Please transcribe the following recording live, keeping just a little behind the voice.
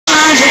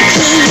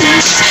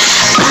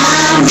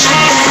I'm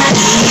not that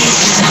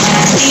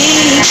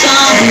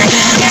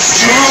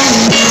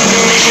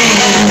easily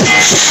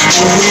convinced.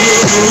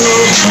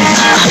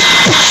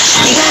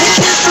 You gotta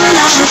kiss a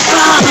lot of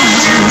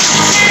frogs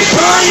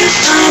before you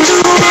find the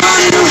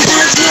one who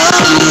has your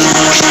love.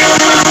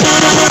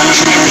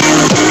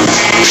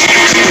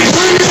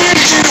 One that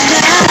has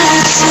that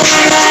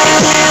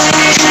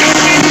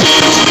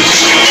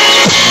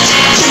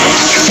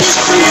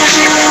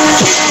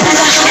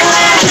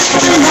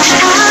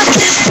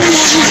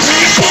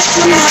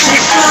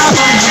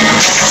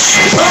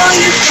before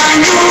you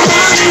find the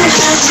one who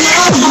has your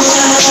love.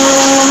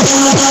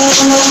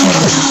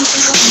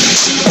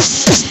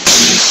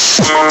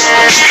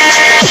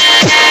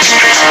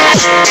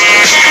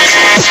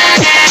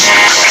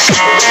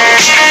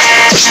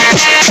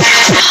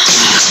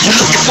 You're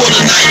looking for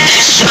the knight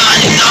in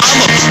shining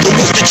armor, the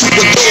one that you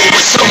adore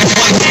with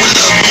someone who will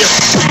love you.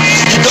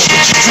 You know what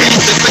your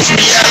dreams and face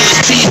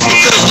reality,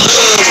 because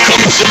love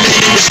comes to me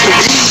in mystery.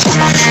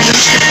 You're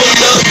looking for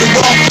love in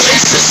wrong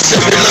places,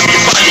 every love you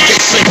find you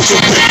can't seem to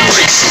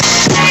embrace.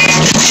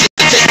 You need to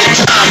take the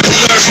time and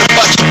learn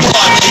about your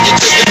partner.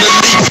 You're taking the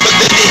leap, but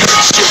then it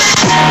hurts you.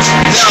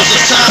 Now's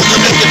the time to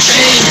make a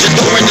change.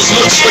 Adoring his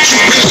looks, but you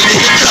really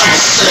need to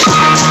conversate.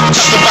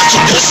 Talk about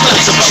your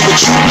dislikes, about what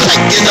you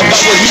like, and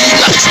about what he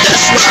likes.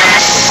 That's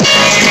right.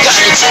 You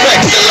gotta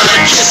expect a lot of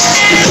kisses.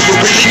 You never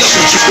really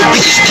know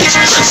what you could be his next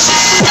princess.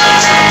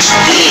 Yeah.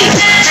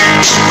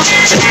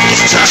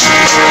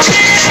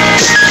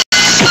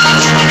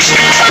 Take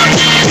your time.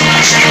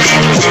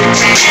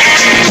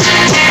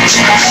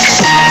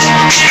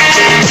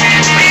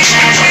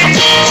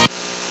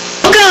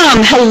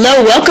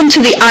 Welcome to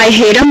the I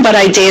Hate 'Em But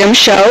I Date 'Em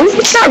show.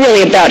 It's not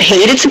really about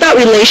hate, it's about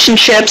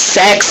relationships,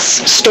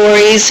 sex,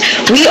 stories.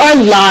 We are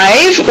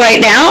live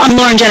right now. I'm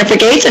Lauren Jenifer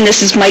Gates and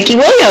this is Mikey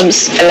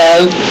Williams.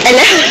 Hello.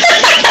 Hello.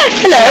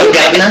 Hello.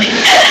 Governor.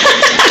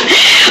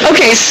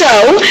 Okay, so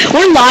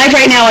we're live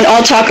right now on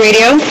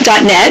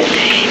alltalkradio.net.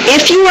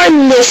 If you are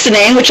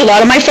listening, which a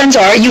lot of my friends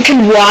are, you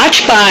can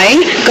watch by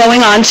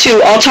going on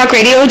to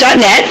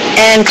alltalkradio.net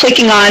and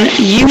clicking on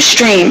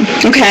Ustream,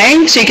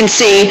 okay? So you can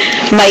see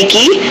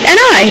Mikey and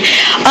I.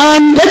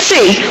 Let's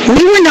see.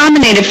 We were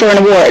nominated for an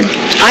award.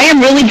 I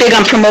am really big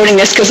on promoting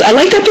this because I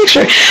like that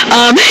picture.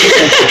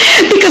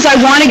 Because I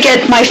want to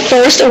get my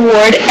first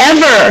award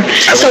ever.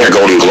 I like your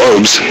Golden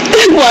Globes.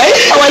 What?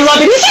 Oh, I love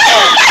it.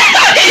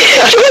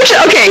 George,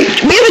 okay,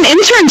 we have an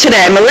intern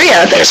today,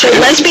 Maria, the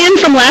lesbian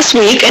from last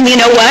week, and you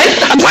know what?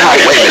 Wow,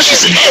 wait a minute,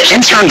 she's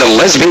intern the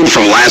lesbian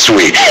from last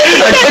week.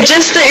 But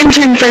just the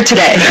intern for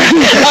today.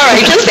 All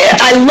right,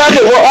 I love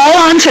it. We're all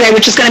on today,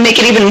 which is going to make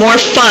it even more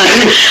fun.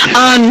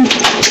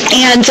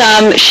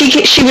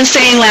 She was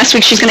saying last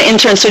week she's going to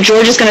intern, so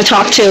George is going to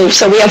talk too.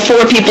 So we have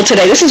 4 people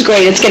today. This is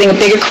great. It's getting a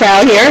bigger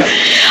crowd here.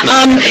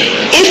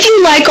 If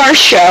you like our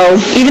show,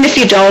 even if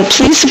you don't,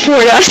 please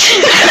support us.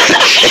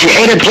 If you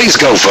hate it, please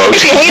go, folks.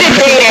 If you hate it,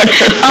 hate it.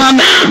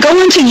 Go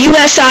into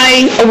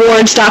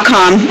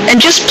usiawards.com and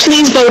just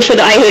please vote for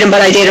the I Hate 'Em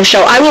But I Date 'Em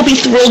show. I will be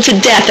thrilled to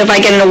death if I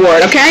get an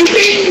award, okay?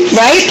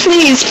 Right?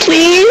 Please,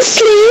 please,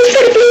 please,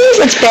 please.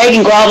 Let's beg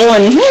and grovel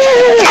and...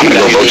 I'm going to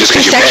go vote just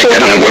because you beg. I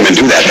don't have women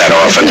do that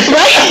often.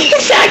 Right?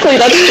 Exactly.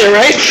 That's true,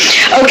 right?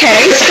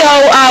 Okay, so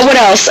what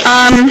else?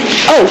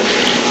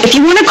 If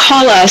you want to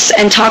call us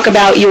and talk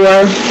about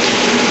your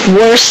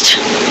worst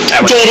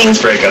dating...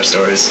 Worst breakup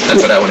stories.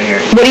 That's what I want to hear.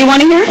 What do you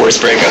want to hear?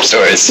 Worst breakup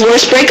stories.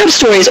 Worst breakup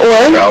stories,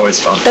 or... They're always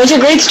fun. Those are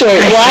great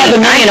stories. Well, I have a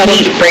million of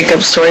them.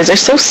 Breakup stories. They're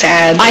so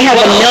sad. I have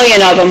a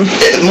million of them.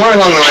 More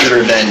along the lines of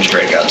revenge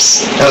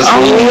breakups.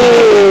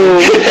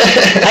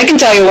 I can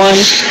tell you one.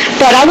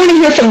 But I want to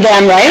hear from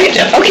them, right?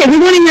 Yeah. Okay, we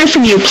want to hear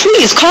from you.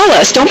 Please call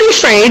us. Don't be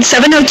afraid.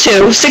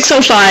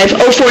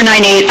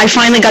 702-605-0498. I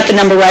finally got the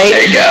number right.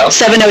 There you go.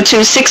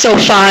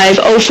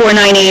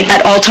 702-605-0498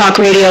 at All Talk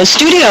Radio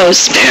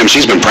Studios. Damn,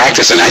 she's been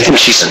practicing. I think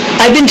she's...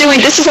 I've been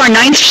doing... This is our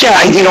 9th show.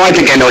 I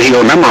think I know he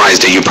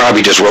memorized it. You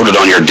probably just wrote it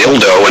on your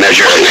dildo, and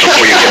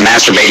before you get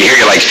masturbating here,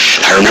 you're like,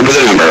 I remember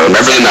the number,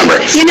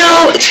 You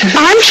know,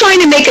 I'm trying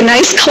to make a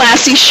nice,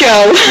 classy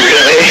show.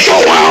 Really?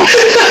 Oh, wow.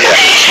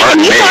 Yeah.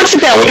 And he talks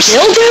about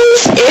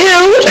dildos?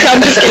 Ew. No,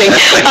 I'm just kidding.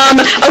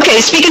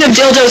 Okay, speaking of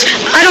dildos,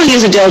 I don't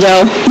use a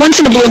dildo. Once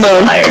in a blue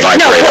moon.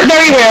 No,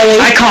 very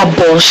rarely. I call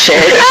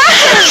bullshit.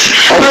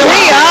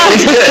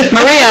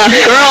 Maria,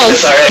 girls.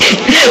 Sorry.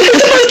 We're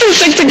supposed to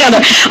stick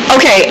together.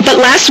 Okay, but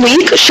last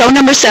week, show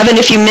number 7,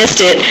 if you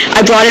missed it,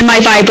 I brought in my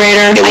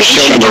vibrator. It was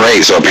show number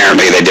 8, so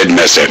apparently they did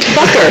miss it.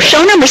 Fucker.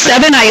 Show number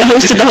 7, I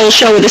hosted the whole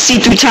show with a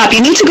see-through top.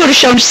 You need to go to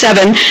show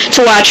 7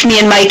 to watch me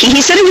and Mikey.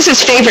 He said it was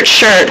his favorite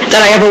shirt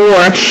that I ever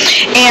wore.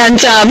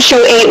 And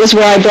show 8 was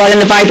where I brought in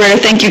the vibrator.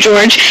 Thank you,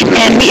 George.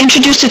 And we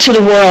introduced it to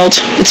the world.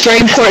 It's very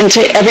important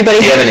to everybody.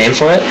 Do you have a name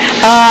for it?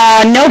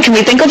 No. Can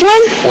we think of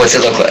one? What's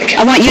it look like?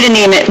 I want you to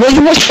name it. Well,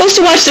 you were supposed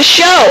to watch the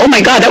show. Oh my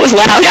God, that was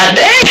loud. God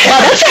dang. Wow,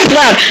 that sounds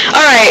loud.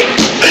 All right,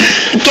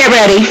 get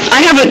ready.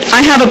 I have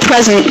a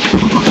present.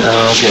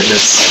 Oh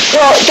goodness.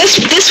 Well,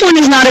 this one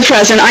is not a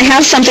present. I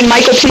have something.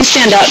 Michael, please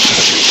stand up.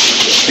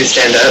 Please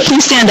stand up.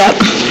 Please stand up.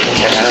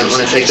 Okay,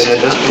 let's take the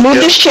head up. Move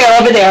this chair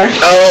over there.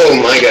 Oh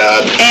my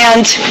god.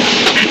 And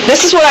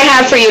this is what I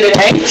have for you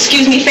today.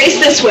 Excuse me, face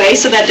this way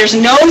so that there's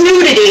no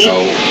nudity.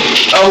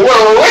 Oh,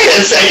 whoa, wait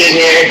a second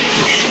here.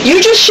 You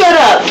just shut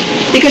up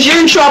because you're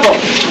in trouble.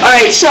 All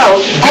right, so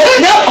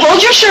hold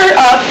your shirt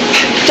up.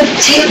 The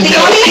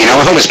only You know,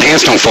 I hope his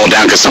pants don't fall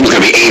down because someone's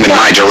going to be aiming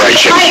my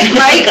direction.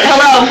 Right,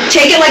 hello.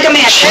 Take it like a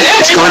man.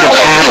 It's going to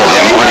paddle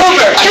him. Bend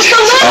over. Just a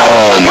little.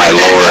 Oh, my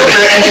Lord.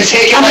 And then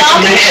take it I'm like not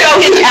a going to man. show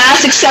his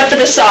ass except for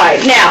the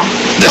side. Now.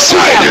 The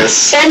side.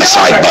 Bend The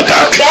side over.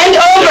 buttock. Bend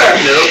over.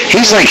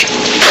 He's like,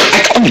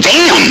 oh,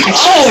 damn.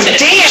 Oh,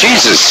 damn.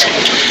 Jesus.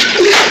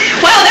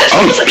 Wow, that's...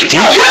 Oh, That's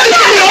damn.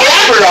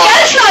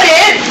 not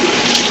it.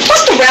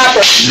 What's the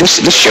wrapper?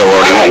 This show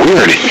already went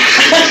weird. You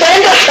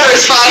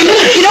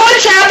know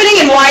what's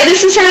happening and why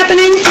this is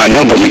happening?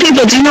 No, but You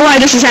people, do you know why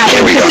this is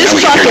happening? There we go. Because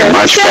this Now we can hear you fucker,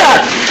 much shut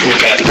better. up.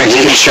 we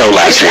did a show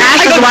last week.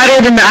 Ass is wider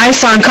than the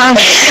ice on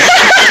Conway.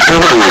 Oh,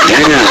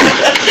 damn.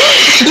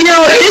 You know,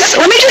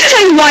 let me just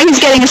tell you why he's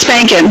getting a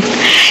spanking.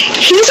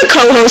 He's a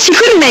co-host. He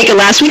couldn't make it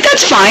last week.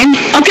 That's fine.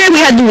 Okay, we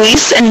had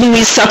Luis, and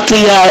Luis sucked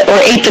or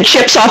ate the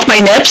chips off my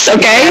nips,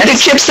 okay? Yes. The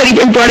chips that he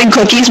brought in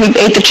cookies, we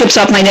ate the chips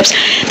off my nips.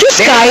 This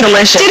They guy were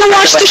delicious. didn't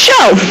watch the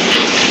show.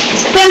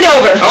 Bend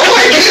over. Oh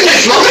my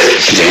goodness, Mom.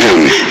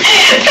 Damn.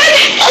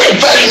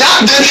 But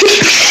not this.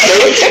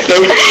 No.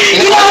 You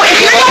know, if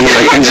you're not...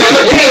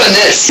 We're doing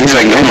this. He's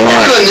like, no, We're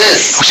more. doing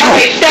this.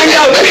 Bend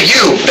over.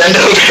 You, bend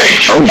over.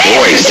 Oh,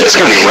 boy. This is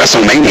going to be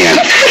WrestleMania.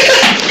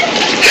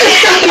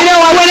 You know,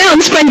 I went out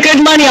and spent good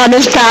money on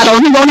this paddle,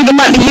 and he won't even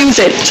let me use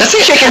it. That's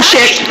a chicken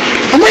shit.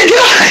 Oh, my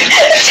God.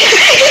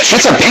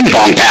 That's a ping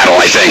pong paddle,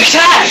 I think. Is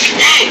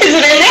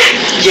it in there?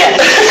 Yeah.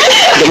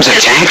 There was a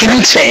tack in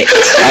it?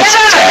 That's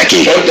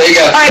tacky. Oh, there you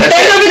go. All right, That's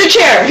bend it. over the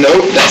chair.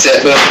 Nope, that's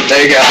it. Boom.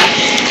 There you go.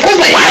 Oh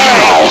my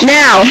Wow.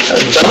 Now,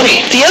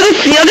 Dummy. the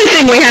other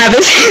thing we have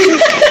is...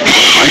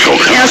 Michael,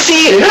 Now,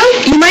 see,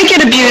 you might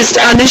get abused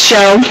on this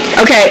show.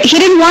 Okay, he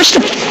didn't watch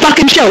the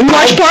fucking show. He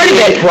watched part of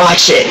it.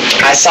 Watch it.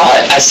 I saw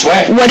it, I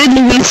swear. What did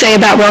Louise say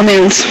about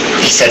romance?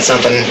 He said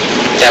something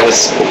that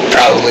was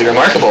probably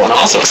remarkable and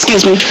awesome.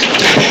 Excuse me.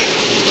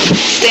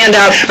 Stand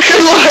up.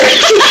 Good Lord.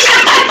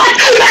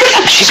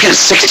 she's got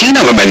 16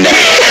 of them in there.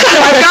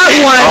 I've got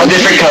All one.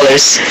 different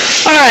colors.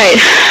 All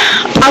right.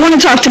 I want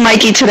to talk to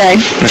Mikey today.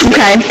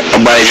 Okay.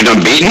 But have you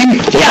done beating him?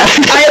 Yeah.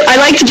 I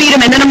like to beat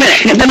him, and then I'm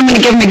gonna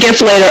give him a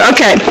gift later.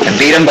 Okay. I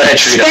beat him, but I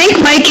treat him.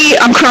 Thank Mikey.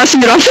 I'm crossing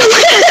it off the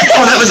list.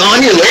 Oh, that was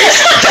on your list?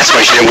 That's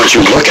why she didn't want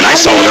you looking. I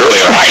saw it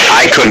earlier.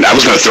 I couldn't. I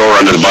was going to throw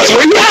her under the bus.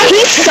 Yeah,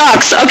 he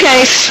sucks,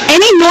 okay?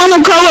 Any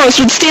normal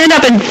co-host would stand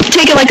up and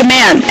take it like a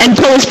man and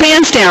pull his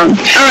pants down.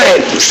 All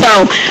right, so,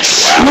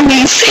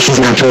 Louise. This is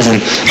not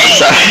prison.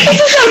 Sorry.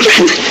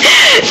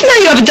 No,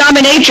 you have a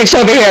dominatrix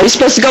over here. You're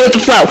supposed to go with the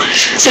flow.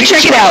 So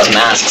check it out.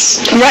 Masks.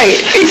 Right,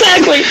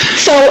 exactly.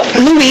 So,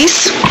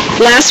 Luis,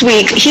 last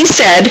week, he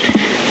said,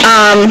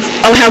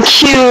 oh, how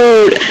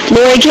cute.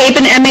 Lori Cape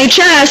and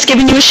MHS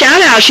giving you a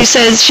shout out. She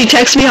says, she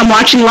texts me, I'm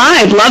watching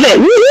live. Love it.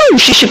 Woo-hoo.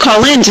 She should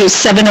call in to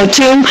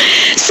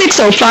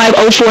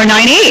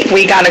 702-605-0498.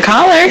 We got a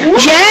caller.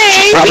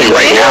 Yay! Probably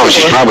right now.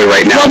 She's probably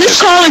right now Well, this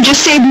just caller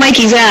just saved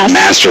Mikey's ass.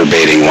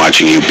 masturbating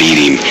watching you beat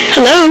him.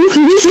 Hello,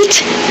 who is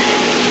it?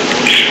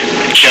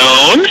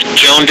 Joan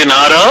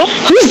Donato.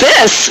 Who's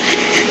this?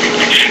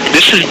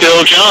 This is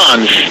Bill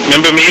Johns.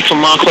 Remember me from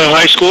Montclair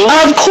High School?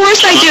 Of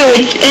course I do.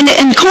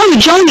 And call me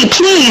Joni,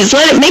 please.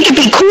 Make it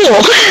be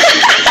cool.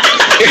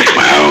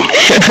 Wow.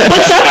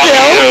 What's up, How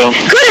are Bill?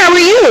 you? Good, how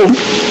are you?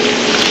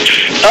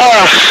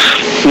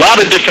 A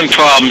lot of different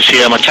problems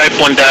here. I'm a type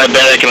 1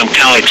 diabetic, and I'm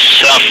kind of like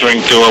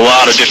suffering through a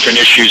lot of different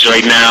issues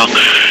right now.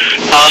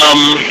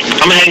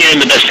 I'm hanging in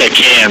the best I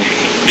can,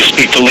 to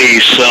speak the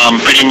least.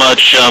 Pretty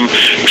much trying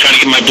to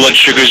get my blood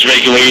sugars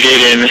regulated,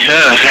 and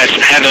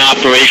had an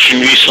operation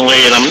recently,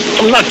 and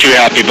I'm not too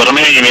happy, but I'm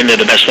hanging in there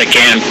the best I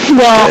can.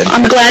 Well,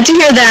 I'm glad to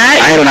hear I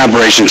that. had an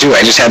operation too. I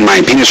just had my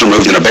penis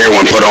removed and a bigger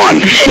one put on.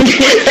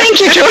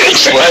 Thank you,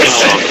 George.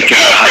 Oh,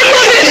 God.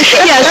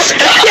 Yes,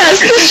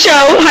 this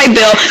show, hi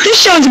Bill, this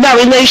show is about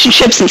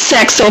relationships and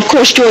sex, so of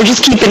course George is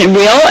keeping it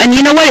real, and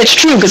you know what, it's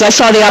true, because I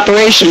saw the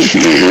operation.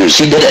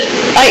 She did it.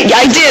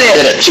 I did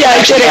it. Yeah,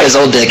 I did Actually got it. his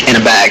old dick in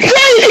a bag.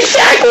 Right,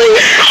 exactly.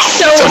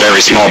 So, It's a very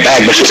small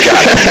bag, but she's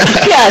got it.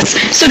 yes,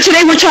 so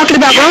today we're talking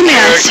about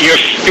romance.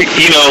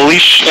 At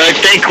least I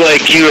think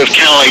like you have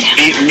kind of like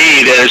beat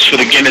me. That is for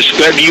the Guinness.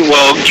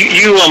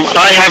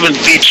 I haven't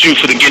beat you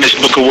for the Guinness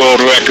Book of World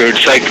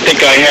Records. I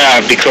think I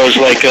have because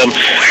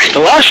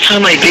the last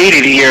time I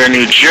dated here in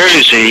New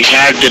Jersey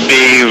had to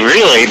be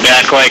really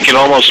back like in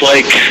almost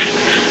like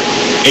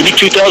maybe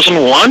 2001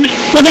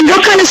 Well, then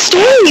what kind of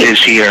story?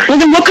 is here. Well,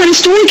 then what kind of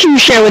story can you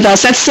share with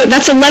us? That's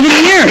 11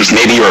 years.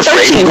 Maybe you're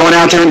afraid 13. of going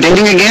out there and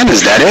dating again?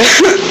 Is that it?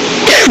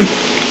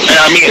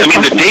 I mean,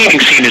 the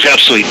dating scene is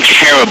absolutely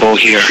terrible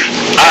here.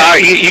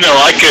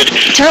 I could.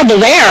 Terrible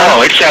there.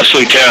 Oh, it's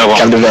absolutely terrible.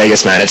 Come to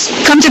Vegas, man. It's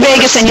Come to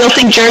Vegas and you'll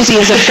think Jersey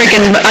is a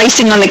freaking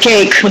icing on the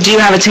cake. Well, do you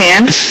have a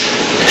tan?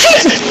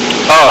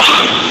 Oh,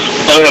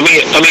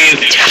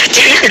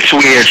 It's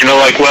weird,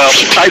 like, well,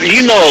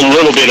 you know a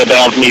little bit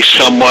about me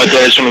somewhat,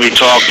 as when we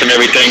talked and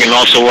everything, and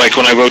also, like,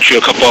 when I wrote you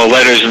a couple of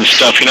letters and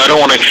stuff, I don't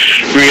want to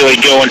really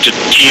go into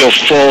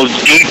full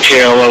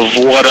detail of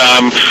what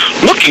I'm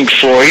looking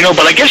for,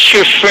 but I guess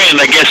your friend,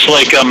 like,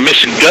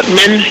 Miss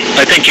Gutman,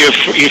 I think you're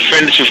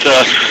friends with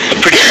a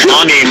pretty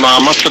long name, I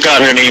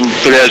forgot her name,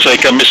 but it's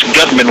like Miss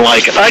Gutman,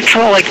 I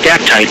kind of like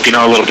that type,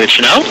 a little bit,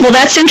 Well,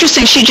 that's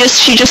interesting. She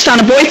just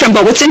found a boyfriend,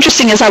 but what's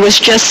interesting is I was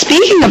just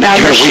speaking about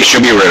her.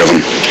 She'll be rid of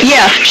him.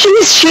 Yeah,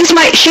 she's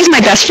my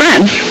best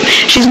friend.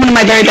 She's one of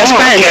my very best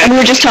friends, okay. and we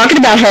were just talking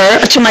about her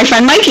to my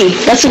friend Mikey.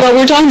 That's what we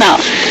were talking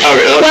about. Oh,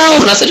 really? Well,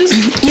 Messages?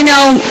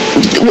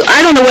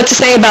 I don't know what to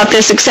say about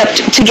this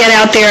except to get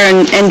out there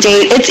and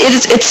date.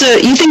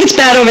 You think it's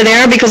bad over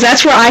there because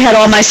that's where I had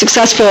all my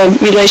successful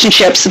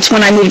relationships. It's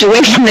when I moved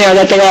away from there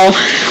that they all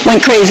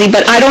went crazy.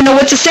 But I don't know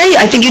what to say.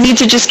 I think you need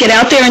to just get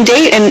out there and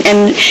date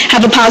and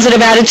have a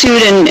positive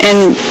attitude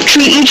and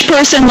treat each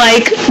person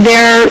like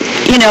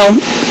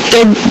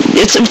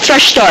it's a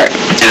fresh start.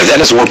 And if that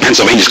doesn't work,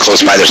 Pennsylvania's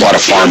close by. There's a lot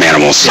of farm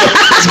animals.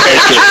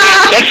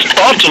 That's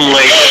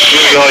ultimately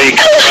really all you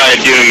can try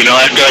to do,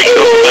 after I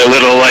go through my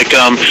little,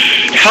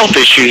 health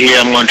issue here,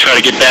 I'm going to try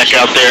to get back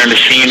out there in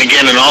the scene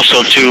again, and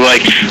also, too,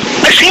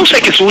 it seems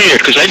like it's weird,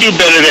 because I do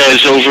better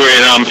as over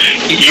in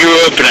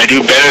Europe, and I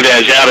do better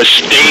as out of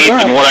state,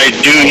 and what I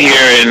do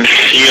here in,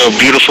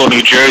 beautiful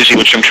New Jersey,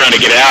 which I'm trying to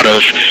get out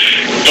of.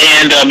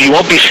 And you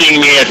won't be seeing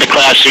me at the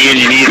class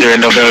reunion either in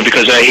November,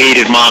 because I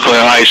hated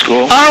Montclair High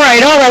School. All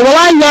right. Well,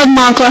 I love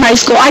Montclair High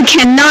School. I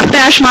cannot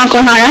bash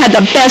Montclair High. I had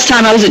the best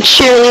time. I was a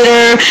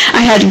cheerleader.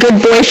 I had good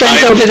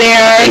boyfriends over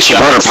there. And she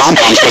brought her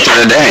pom-poms with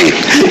her today.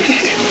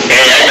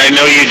 I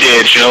know you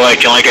did.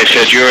 Like I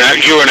said, you're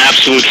an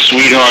absolute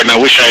sweetheart, and I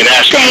wish I had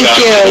asked you about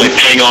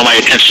paying all my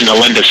attention to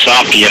Linda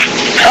Sapia.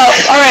 Oh,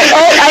 all right.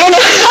 Oh, I don't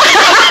know.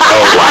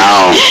 Oh,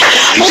 wow.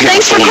 Well,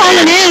 thanks for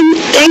calling in.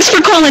 Thanks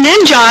for calling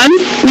in, John.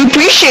 We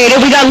appreciate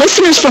it. We got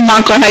listeners from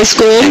Montclair High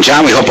School. And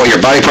John, we hope all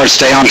your body parts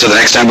stay on until the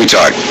next time we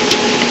talk.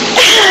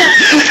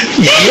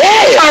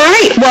 Yeah. All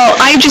right. Well,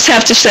 I just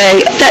have to say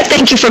that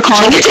thank you for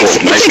calling.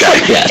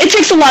 It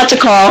takes a lot to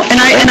call,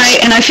 and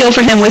I feel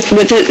for him with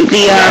the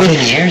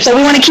so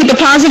we want to keep it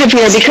positive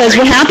here because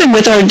what happened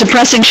with our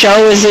depressing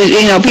show is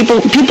people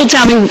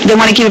tell me they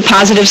want to keep it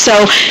positive.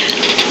 So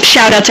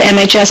shout out to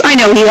MHS. I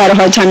know he had a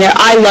hard time there.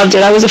 I loved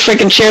it. I was a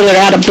freaking cheerleader.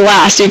 I had a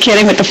blast. Are you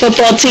kidding? With the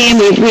football team,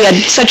 we had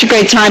such a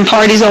great time.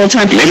 Parties all the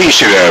time. Maybe you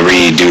should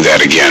redo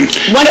that again.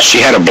 What?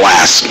 She had a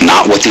blast,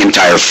 not with the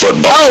entire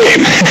football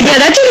game. Yeah,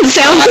 that didn't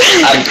sound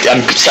good.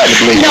 I'm starting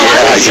to believe No,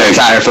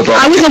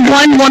 I was a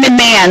one-woman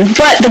man,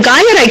 but the guy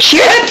that I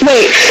cheered at,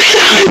 wait.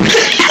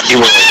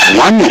 You were a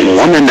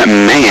one-woman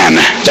man.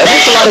 That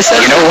makes a lot of sense.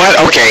 You know what?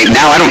 Okay,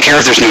 now I don't care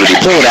if there's nudity.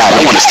 Pull it out.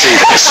 I want to see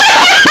this.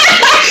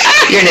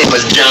 Your name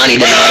was Johnny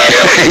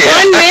Donato.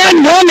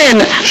 One-man woman.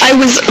 I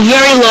was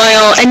very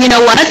loyal, and you know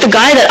what? The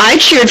guy that I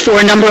cheered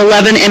for, number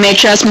 11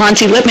 MHS,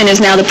 Monty Lippman,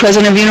 is now the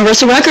president of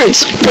Universal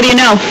Records. What do you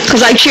know? Because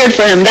I cheered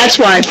for him. That's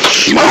why.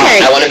 Okay.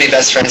 I want to be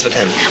best friends with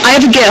him. I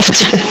have a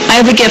gift. I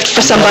have a gift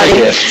for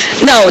somebody.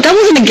 No, that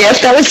wasn't a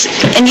gift. That was,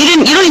 and you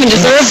don't even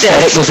deserve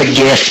this. It was a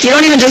gift. You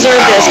don't even deserve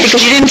this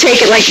because you didn't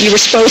take it like you were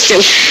supposed to.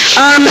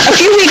 A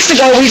few weeks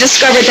ago, we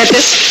discovered that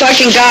this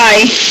fucking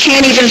guy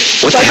can't even.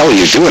 What the hell are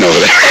you doing over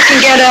there?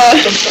 Fucking get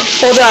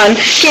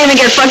can't even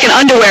get fucking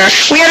underwear.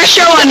 We had a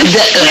show on.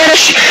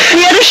 We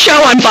had a show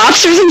on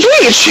boxers and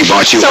briefs. She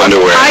bought you so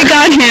underwear. I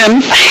got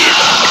him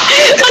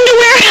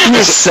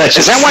underwear. Is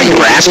that why you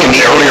were asking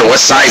me earlier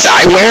what size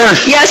I wear?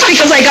 Yes,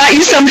 because I got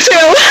you some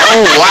too.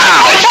 Oh,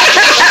 wow.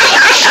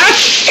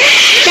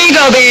 Here you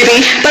go,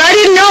 baby. But I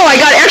didn't know. I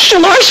got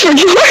extra large for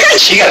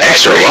George. You got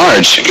extra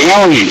large.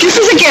 Well, this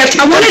is a gift.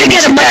 I wanted to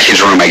get a package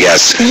room, I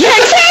guess. Yeah,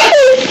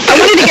 exactly. I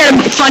wanted to get a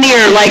funnier,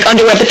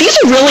 underwear, but these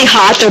are really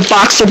hot. They're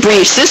boxer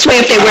briefs. This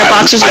way, if they wear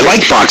boxers... I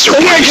like boxer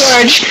briefs. briefs. So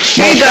here, George.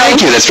 Here you go.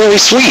 Thank you. That's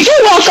really sweet.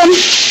 You're welcome.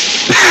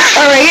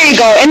 All right, here you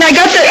go. And I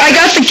got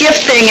the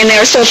gift thing in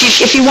there, so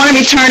if you want to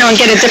return or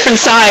get a different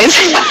size.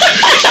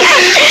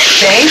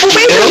 Thank you.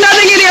 Wait, there's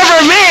nothing in here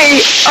for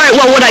me. All right,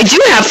 well, what I do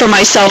have for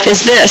myself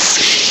is this.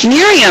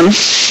 Miriam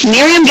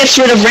gets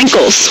rid of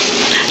wrinkles.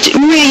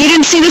 Maria, you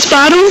didn't see this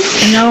bottle?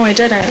 No, I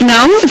didn't.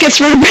 No? It gets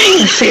rid of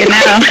wrinkles. See it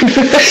now.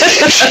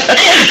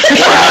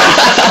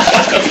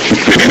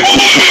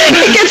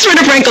 It gets rid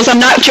of wrinkles. I'm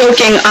not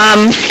joking.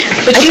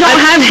 But you don't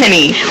have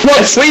any.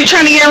 Well, what are you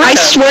trying to get rid of? I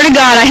swear to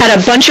God, I had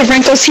a bunch of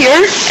wrinkles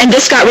here, and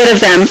this got rid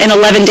of them in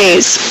 11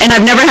 days. And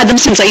I've never had them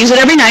since. I use it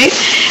every night.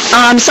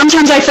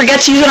 Sometimes I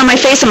forget to use it on my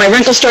face, and my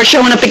wrinkles start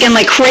showing up again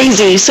like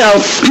crazy. So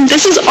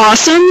this is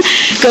awesome.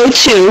 Go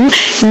to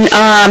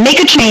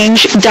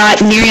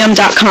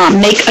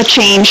makeachange.nerium.com.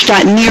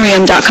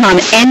 Makeachange.nerium.com.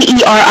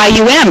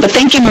 Nerium. But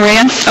thank you,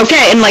 Maria.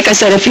 Okay, and like I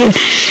said, if you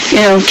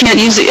can't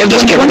use it.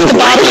 Does it get rid Once of the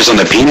bottle... wrinkles on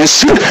the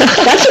penis?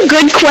 That's a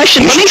good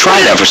question. You Let me should try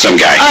put it- that for some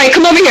guy. All right,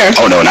 come over here.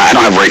 Oh, no, I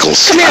don't have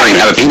wrinkles. Come here. I don't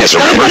even have a penis,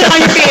 Let me remember? put it on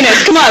your penis.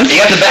 Come on. You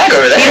got the bag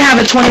over there. You have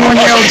a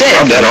 21-year-old dick.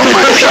 Rub that on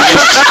my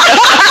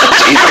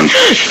Damn.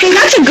 Hey,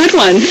 that's a good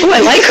one. Oh,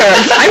 I like her.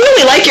 I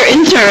really like your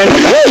intern.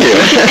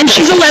 And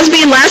she's a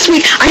lesbian. Last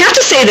week, I have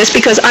to say this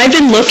because I've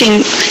been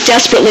looking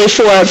desperately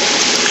for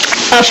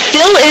a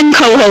fill-in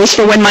co-host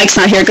for when Mike's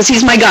not here, because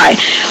he's my guy,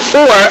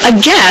 or a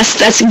guest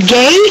that's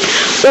gay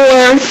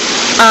or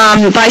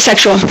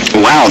bisexual.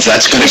 Wow,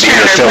 that's going to be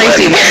your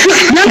fill-in.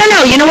 No.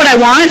 You know what I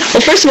want?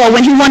 Well, first of all,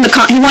 when he won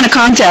a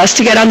contest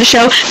to get on the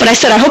show, but I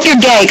said, I hope you're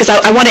gay, because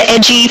I want it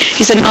edgy.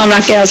 He said, no, I'm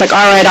not gay. I was like,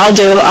 all right,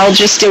 I'll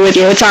just do with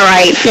you. It's all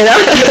right. You know?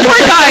 The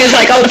poor guy is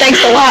like, oh,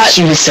 thanks a lot.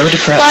 She was so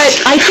depressed. But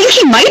I think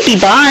he might be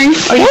bi.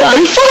 Are you bi?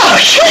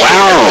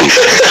 Wow.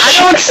 I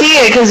don't see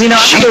it because, I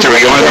She have a threw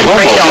you under the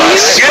really homo radar.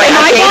 bus.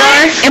 Am I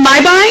bi? Am I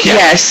bi?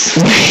 Yes.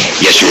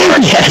 Yes, you are.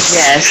 Yes.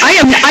 I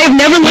have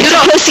never looked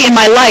at pussy in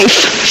my life.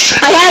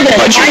 I haven't.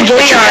 But you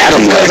had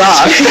them goes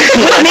off.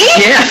 What, me?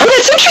 Yeah. Oh,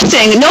 that's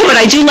interesting. No, but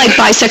I do like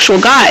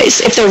bisexual guys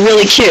if they're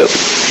really cute.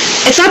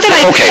 It's not that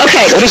I... Okay.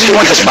 What does he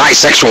want this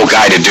bisexual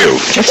guy to do?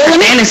 Well,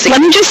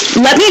 let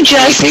me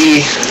just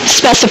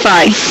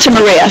specify to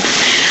Maria.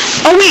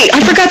 Oh wait, I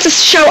forgot to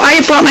show.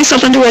 I brought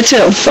myself underwear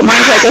too, but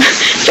mine's like a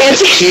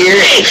fancy. Here.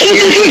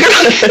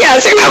 Yeah,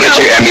 there we How go.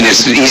 could you? I mean,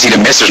 it's easy to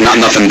miss. There's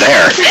nothing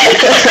there.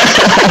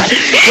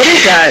 What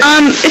is that?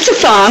 It's a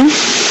thong,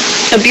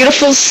 a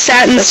beautiful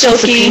satin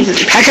silky.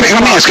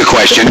 Let me ask a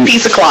question.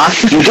 Piece of cloth.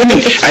 You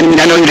didn't. I mean,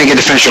 I know you didn't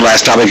get to finish your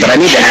last topic, but I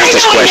need to ask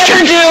this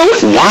question. I never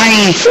do.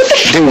 Why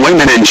do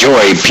women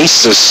enjoy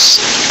pieces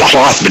of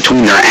cloth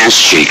between their ass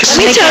cheeks?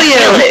 Let me tell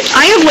you,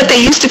 I have what they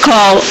used to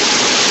call,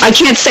 I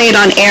can't say it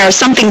on air,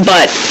 something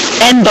but,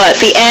 N-butt,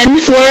 the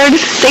N word.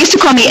 They used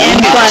to call me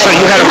N-butt. So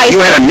you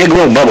had a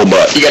Negro bubble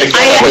butt. You got to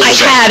I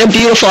had a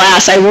beautiful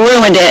ass. I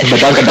ruined it.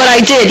 But I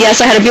did,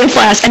 yes, I had a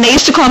beautiful ass. And they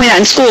used to call me that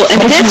in school.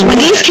 And when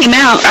these came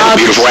out, I had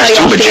a beautiful ass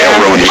too, but jail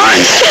ruined mine.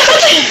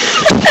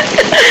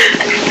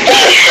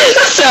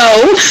 So,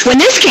 when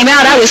this came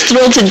out, I was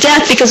thrilled to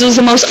death because it was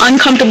the most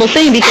uncomfortable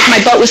thing because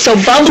my butt was so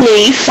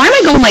bubbly. Why am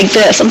I going like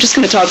this? I'm just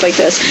going to talk like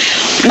this.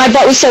 My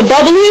butt was so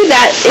bubbly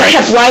that it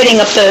kept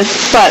riding up the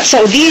butt.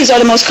 So these are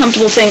the most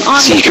comfortable thing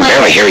on See, the you can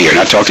barely planet. hear you. You're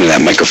not talking to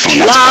that microphone.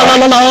 That's La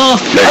la why. la la.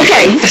 There you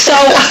Okay, so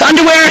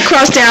underwear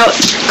crossed out.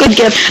 Good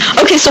gift.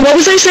 Okay, so what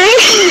was I saying?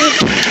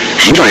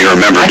 You don't even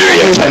remember, do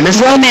you?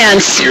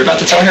 Romance. You're about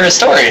to tell her a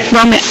story.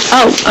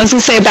 Oh, I was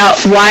going to say about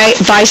why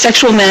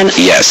bisexual men.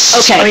 Yes.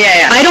 Okay. Oh,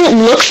 yeah. I don't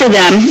look for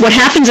them. What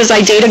happens is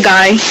I date a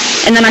guy,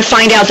 and then I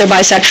find out they're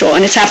bisexual,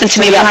 and it's happened to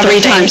me about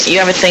 3 times. You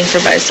have a thing for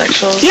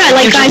bisexuals? Yeah, I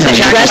like guys that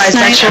dress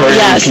nice. bisexual?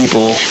 Yes.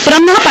 People. But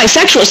I'm not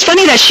bisexual. It's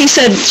funny that she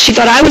said she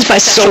thought I was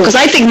bisexual, because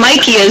I think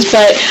Mikey is,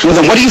 but Well,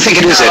 then what do you think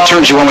it is that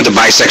turns you on with a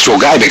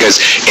bisexual guy? Because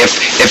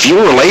if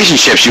your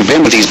relationships you've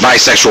been with these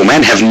bisexual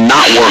men have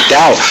not worked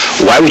out,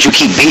 why would you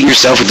keep beating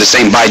yourself with the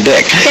same bi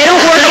dick? they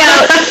don't work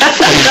out.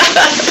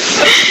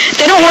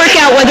 They don't work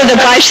out whether they're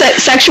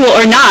bisexual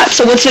or not.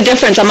 So what's the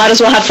difference? I might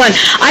as well have fun.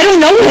 I don't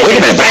know. Wait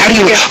a minute, but how do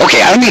you...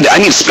 Okay, I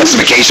need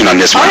specification on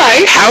this one. All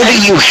right. How do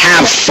you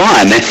have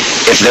fun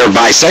if they're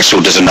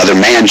bisexual? Does another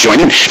man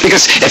join in?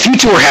 Because if you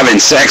two are having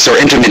sex or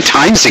intimate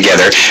times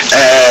together,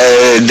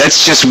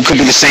 that's just could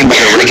be the same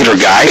with a regular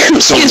guy.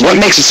 So what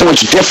makes it so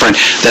much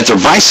different that they're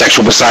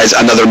bisexual besides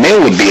another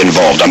male would be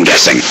involved, I'm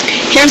guessing?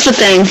 Here's the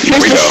thing. Here's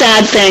we the go.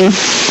 sad thing.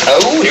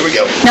 Oh, here we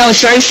go. No,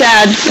 it's very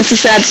sad. It's a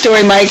sad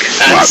story, Mike.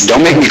 Wow,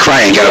 don't make me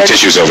cry and get up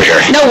tissues over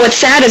here. No, what's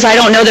sad is I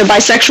don't know they're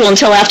bisexual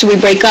until after we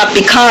break up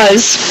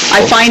because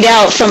I find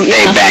out from...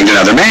 They banged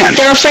another man.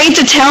 They're afraid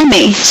to tell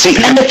me. See,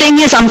 and the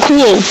thing is, I'm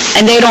cool,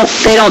 and they don't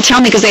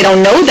tell me because they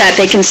don't know that.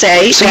 They can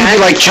say... So you'd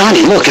be like,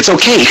 Johnny, look, it's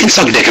okay. You can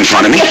suck dick in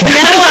front of me.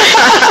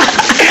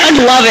 I'd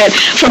love it.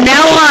 From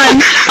now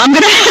on, I'm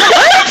gonna...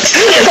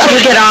 You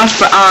get off,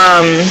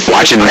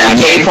 Watching men.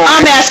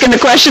 I'm asking the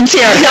questions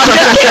here. No,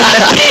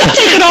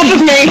 take it off of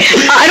me.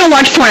 I don't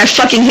watch porn. I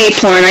fucking hate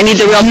porn. I need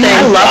the real thing.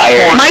 I love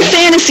porn. My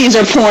fantasies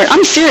are porn.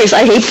 I'm serious.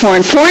 I hate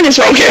porn. Porn is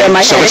right Okay, here in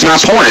my so head. it's not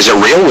porn. Is it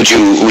real? Would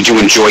you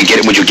enjoy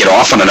would you get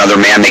off on another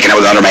man making out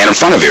with another man in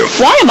front of you?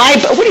 Why am I...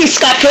 What are you,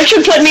 Scott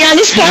Pritchard, putting me on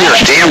this spot?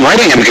 You're damn right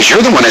I am, because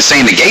you're the one that's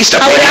saying the gay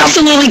stuff. I would Right now,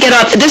 absolutely get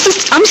up.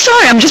 I'm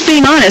sorry, I'm just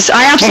being honest.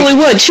 I absolutely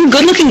would. 2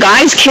 good-looking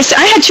guys kiss.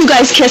 I had 2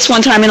 guys kiss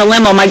one time in a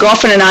limo, my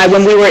girlfriend and I,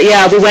 when we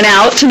went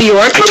out to New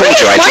York. I told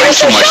you, I drank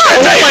too much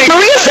that night.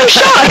 Maria's so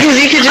shocked.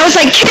 I was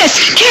like,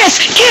 kiss, kiss,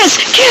 kiss,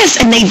 kiss.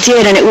 And they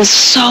did, and it was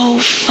so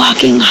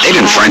fucking hot. They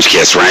didn't French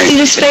kiss, right? See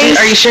his face?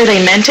 Are you sure they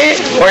meant it?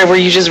 Or were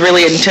you just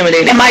really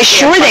intimidated? Am I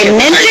sure they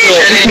meant Are you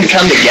sure they it? didn't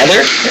come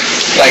together?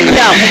 Like,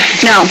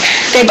 No.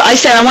 I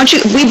said, I want you,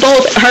 we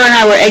both, her and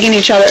I were egging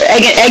each other,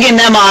 egging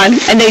them on,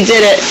 and they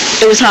did it.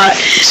 It was hot.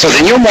 So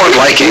then you're more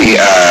like a,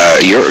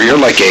 you're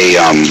like a,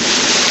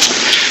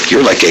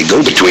 You're like a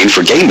go-between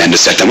for gay men to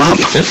set them up.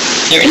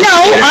 No,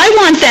 I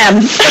want them.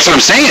 That's what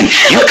I'm saying.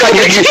 You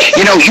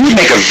would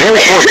make a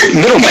very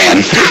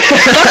middleman.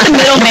 Fuck the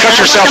middleman. Cut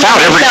yourself out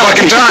every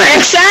fucking time.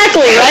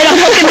 Exactly, right? I'm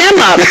hooking them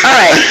up. All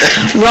right.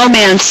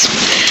 Romance.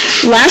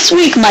 Last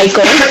week,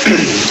 Michael,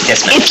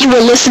 Yes, ma'am. if you were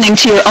listening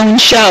to your own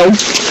show,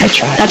 I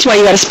tried. that's why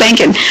you got a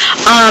spanking.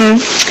 You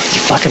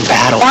fucking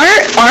battle.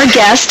 Our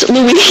guest,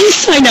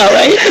 Luis, I know,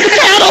 right? The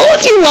paddle.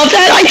 You love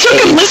that? I took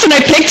him, listen, I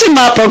picked him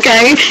up,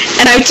 okay?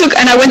 And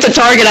I went to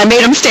Target. I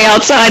made him stay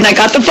outside, and I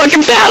got the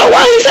fucking paddle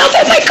while he's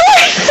outside my car.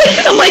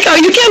 I'm like, oh,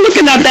 you can't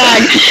look in that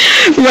bag.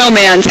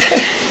 Romance.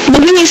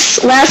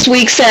 Luis last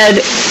week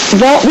said,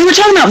 well, we were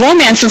talking about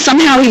romance, and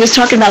somehow he was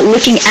talking about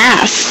licking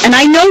ass. And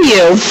I know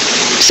you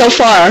so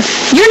far.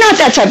 You're not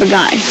that type of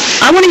guy.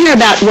 I want to hear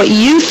about what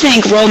you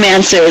think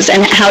romance is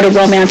and how to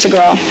romance a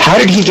girl. How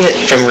did he get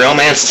from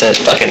romance to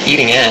fucking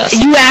eating ass?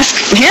 You ask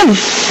him.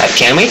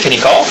 Can we? Can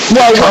you call?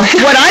 Well,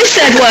 what I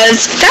said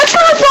was, that's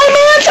not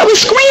romance. I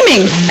was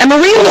screaming. And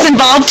Maria was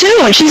involved too,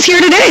 and she's here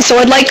today, so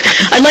I'd like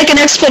an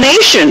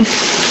explanation.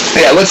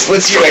 Yeah, what's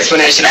your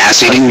explanation?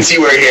 Ass eating? C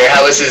word here.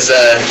 How is his,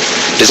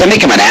 Does that make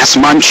him an ass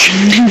munch?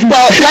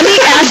 Well, let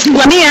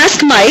me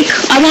ask Mike.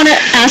 I want to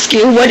ask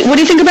you, what do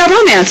you think about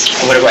romance?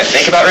 what do I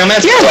think about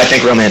romance? Yeah. What do I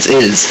think romance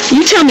is?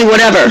 You tell me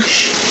whatever.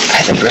 I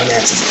think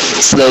romance is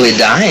slowly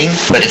dying,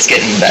 but it's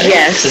getting better.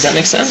 Yes. Does that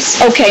make sense?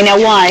 Okay, now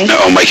why?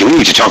 Oh, Mikey, we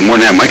need to talk more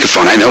than that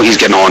microphone. I know he's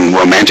getting on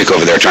romantic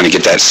over there, trying to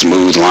get that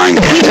smooth line.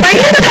 He's right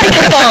in the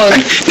microphone.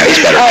 No,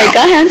 he's better All right, now.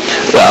 go ahead.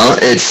 Well,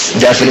 it's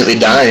definitely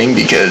dying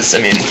because,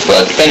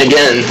 but then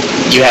again,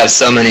 you have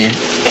so many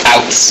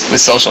outs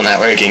with social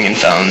networking and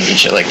phones and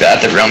shit like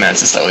that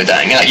romance is slowly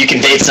dying out. You can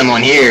date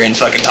someone here and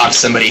fucking talk to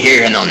somebody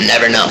here and they'll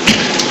never know.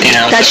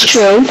 That's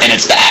true. And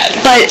it's bad.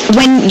 But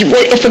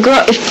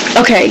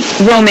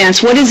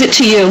romance, what is it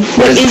to you?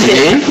 What is it to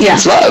me? Yeah.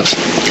 It's love.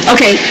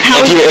 Okay,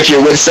 how is If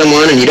you're with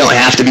someone and you don't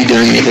have to be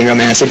doing anything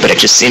romantic, but it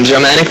just seems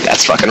romantic,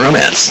 that's fucking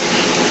romance.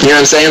 You know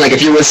what I'm saying? Like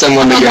if you're with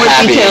someone I but want you're more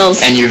happy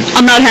details. and you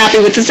I'm not happy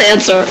with this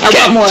answer. I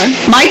Okay. want more.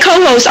 My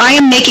co-host, I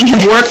am making him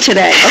work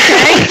today,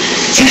 okay?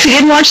 Since he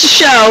didn't watch the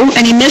show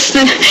and he missed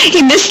the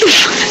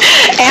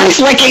ass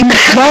licking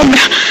moment.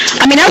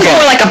 I mean, that was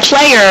more like a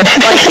player.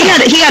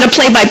 Like he had a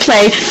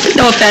play-by-play.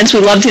 No offense,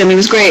 we loved him. He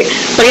was great.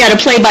 But he had a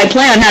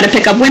play-by-play on how to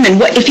pick up women.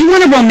 If you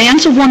want to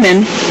romance a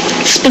woman,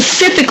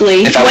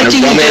 specifically, If I what want do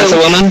to you romance do?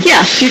 a woman?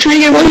 Yeah, if you're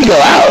trying to get a Well, woman. you go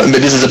out,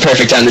 but this is the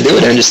perfect time to do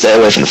it and just stay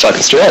away from the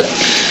fucking strip.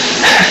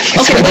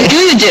 Okay, what do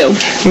you do?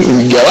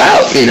 Go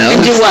out, And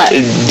do what?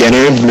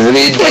 Dinner,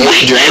 movie,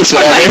 date, drinks,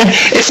 whatever.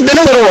 It's been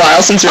a little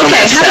while since Okay,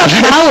 romance how about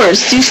happened. flowers?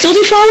 Do you still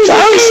do flowers?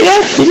 Flowers,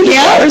 yeah. You can do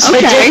Yeah? flowers.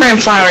 But Okay.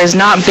 different flowers,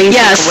 not basic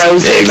Yes.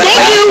 roses. Yeah,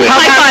 Thank you. How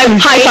High five.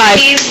 High five.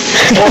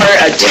 Or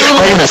a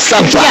Or even a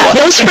sunflower. Yeah,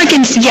 those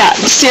freaking,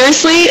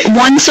 seriously,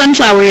 one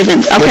sunflower even,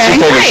 okay? What's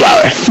your favorite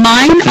flower?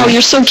 Mine? Oh,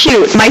 you're so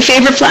cute. My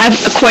favorite flower, I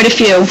have quite a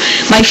few.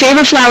 My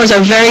favorite flowers are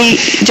very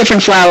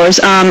different flowers.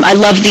 I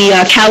love the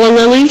calla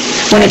lily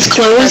when it's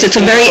closed. It's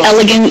a very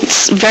elegant,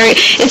 it's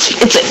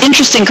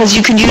interesting because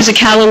you can use a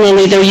calla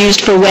lily. They're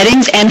used for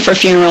weddings and for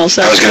funerals.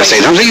 I was going to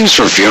say, don't they use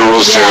for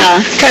funerals too?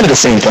 Yeah. Kind of the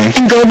same thing.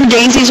 And Gerber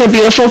daisies are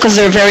beautiful because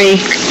they're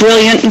very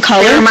brilliant in They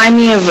color. remind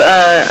me of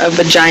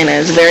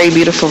vaginas, very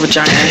beautiful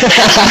vaginas.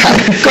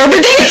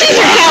 Gerber daisies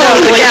or calla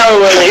lilies? Calla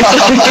lilies.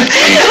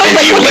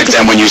 And you lick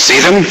them when you see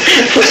them?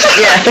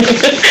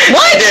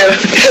 What?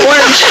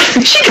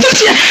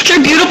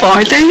 They're beautiful,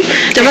 aren't they?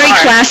 They're very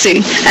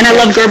classy. And I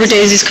love Gerber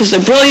daisies because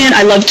they're brilliant.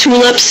 I love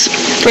tulips.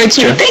 Very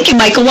sweet. Thank you,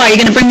 Michael. Why? Are you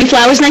going to bring me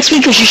flowers next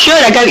week? Because you should.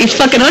 I got your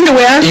fucking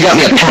underwear. You got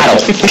me a paddle.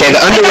 Okay,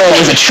 the underwear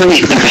was a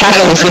treat. The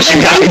paddle is what you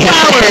got me.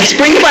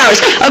 Bring flowers.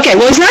 Okay,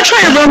 well, he's not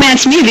trying to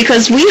romance me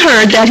because we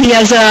heard that he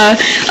has a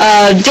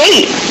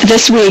date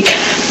this week.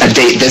 A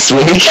date this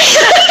week?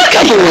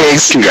 Couple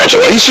weeks.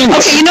 Congratulations.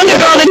 Okay, you know the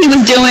girl that he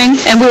was doing,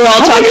 and we were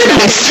all talking about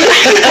it.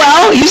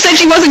 Well, you said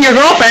she wasn't your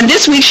girlfriend.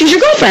 This week, she's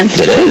your girlfriend.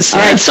 It is. All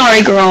right,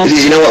 sorry, girl.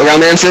 You know what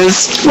romance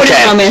is? What is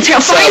Okay. romance?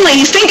 Hell, finally,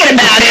 he's thinking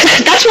about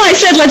it. That's why I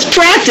said let's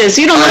practice.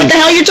 You don't know what the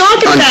hell you're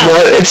talking about.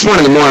 Well, it's one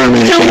of the more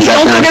romantic Tell me, things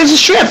don't I've go done. to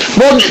the strip.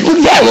 Well,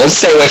 yeah, we'll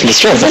stay away from the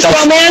strip. Is this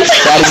romance?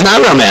 That is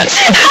not romance.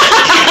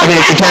 I mean,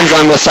 it depends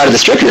on what side of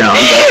the strip you're on.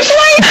 But,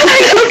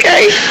 Right,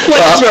 okay. What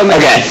is romance?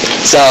 Okay,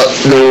 so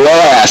the way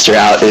I asked her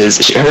out is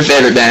her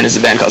favorite band is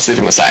a band called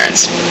Sleeping with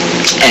Sirens.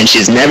 And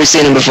she's never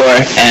seen them before,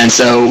 and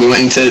so we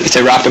went to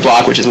Rock the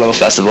Block, which is a little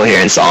festival here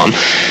in Salem.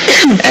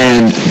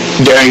 And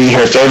during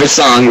her favorite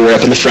song, we were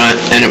up in the front,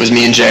 and it was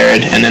me and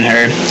Jared, and then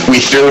we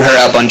threw her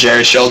up on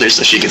Jared's shoulders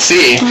so she could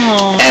see.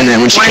 And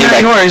then when she Why came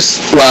not back, yours?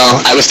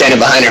 well, I was standing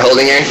behind her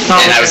holding her,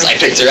 and I was like,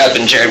 picked her up,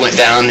 and Jared went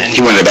down, and He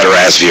wanted a better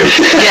ass view.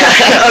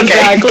 Yeah, okay.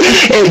 Exactly.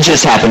 it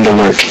just happened to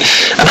work.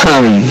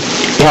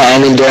 Yeah,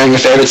 and then during your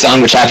favorite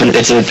song, which happened,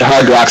 it's a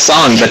hard rock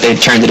song, but they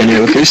turned it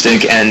into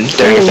acoustic, and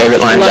during your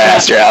favorite line, I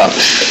asked her out.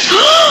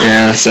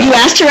 Yeah, so. You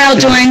asked her out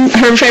during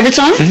her favorite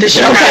song? Okay.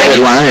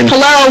 Favorite line.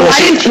 Hello,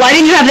 why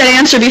didn't you have that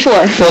answer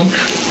before? Well,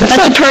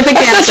 that's a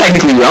perfect answer. That's not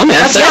technically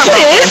romance. Yes, it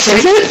is.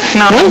 Is it?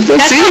 No.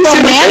 That's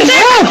not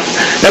romantic?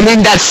 I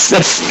mean, that's...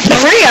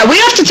 Maria, we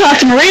have to talk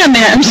to Maria,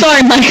 man. I'm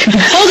sorry, Mike.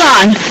 Hold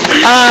on.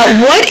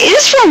 What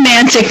is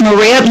romantic,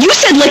 Maria? You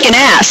said licking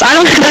ass. I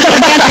don't think that's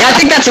romantic. I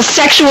think that's a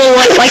sexual,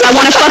 like I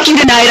want to fuck you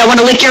tonight, I want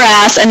to lick your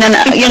ass, and then,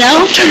 you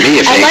know?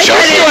 I like your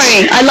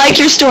story. I like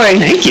your story.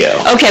 Thank you.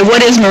 Okay,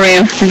 what is,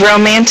 Maria?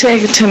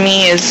 Romantic to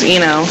me is, you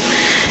know,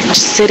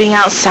 just sitting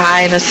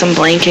outside with some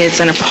blankets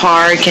in a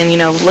park and, you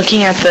know,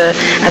 looking at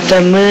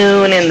the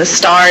moon and the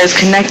stars,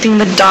 connecting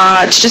the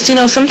dots, just, you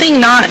know, something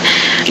not...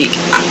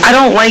 I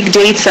don't like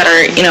dates that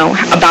are, you know,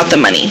 about the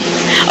money.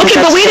 Okay,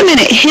 but wait a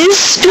minute. His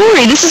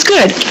story, this is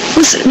good,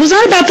 was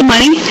not about the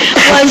money.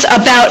 Was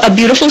about a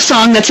beautiful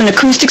song that's an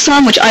acoustic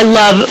song, which I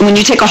love. When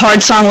you take a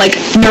hard song like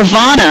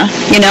Nirvana,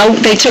 you know,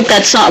 they took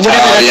that song,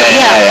 whatever that song.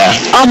 Yeah.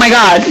 Oh my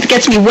God, it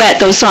gets me wet,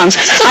 those songs.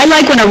 I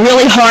like when a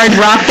really hard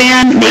rock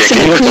band makes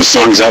an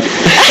acoustic. Songs up?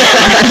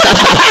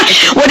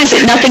 What is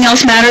it? Nothing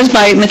Else Matters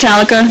by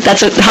Metallica?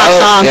 That's a hot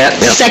song. Yeah.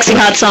 Sexy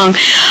hot song.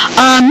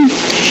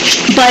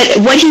 But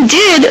what he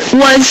did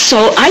was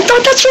I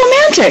thought that's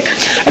romantic.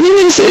 I mean,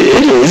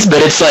 it is,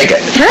 but it's like,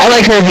 I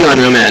like her view on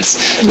romance.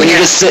 When you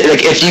just sit,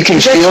 like, if you can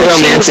feel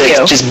romantic,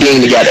 just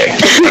being together.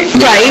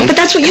 Right, but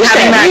that's what you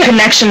Having said. that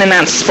connection and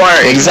that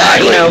spark.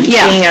 Exactly. You know,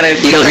 Yeah. being at a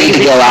You don't need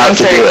to go out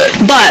to do it.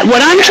 But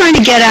what I'm trying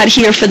to get at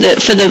here for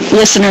the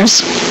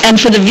listeners and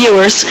for the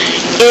viewers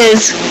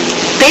is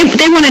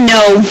they want to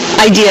know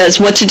ideas,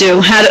 what to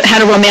do, how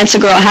to romance a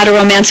girl, how to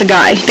romance a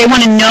guy. They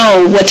want to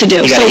know what to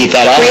do. You gotta eat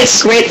that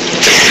ass. Great.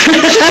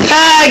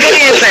 Good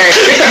answer.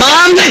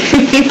 Mom,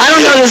 I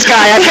don't know this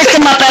guy. I picked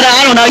him up at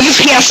I don't know,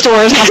 UPS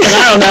store or something.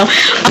 I don't know.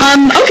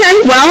 Okay,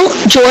 well,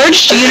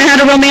 George, do you know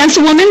how to romance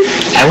a woman?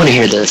 I want to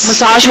hear this.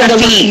 massage my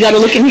feet. You got to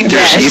look in here.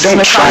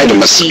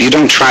 You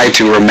don't try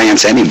to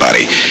romance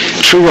anybody.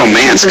 True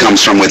romance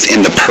comes from within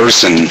the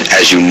person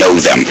as you know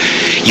them.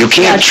 You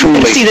can't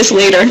We'll truly... see this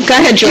later. Go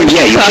ahead, George.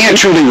 Yeah, you can't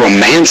truly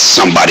romance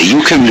somebody.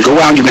 You can go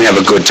out, you can have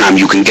a good time,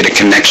 you can get a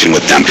connection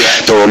with them.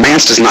 The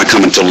romance does not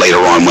come until later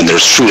on when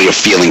there's truly a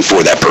feeling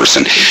for that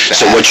person.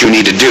 So what you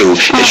need to do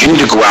is you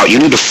need to go out, you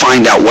need to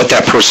find out what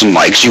that person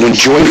likes, you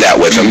enjoy that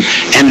with them,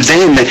 and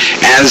then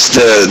as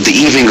the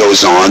evening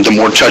goes on, the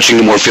more touching,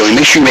 the more feeling,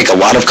 make sure you make a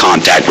lot of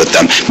contact with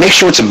them. Make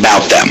sure it's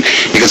about them.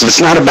 Because if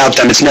it's not about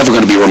them, it's never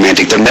going to be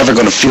romantic. They're never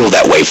going to feel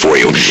that way for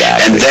you.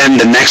 Exactly. And then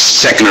the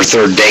next, second, or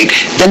third date,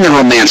 then the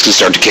romance can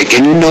start to kick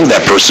in. You know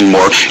that person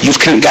more. You've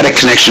got a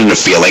connection and a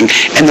feeling,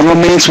 and the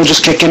romance will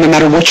just kick in no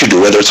matter what you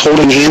do, whether it's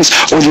holding hands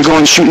or you're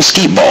going shooting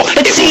skeet ball.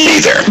 But It will be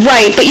there.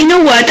 Right, but you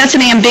know what? That's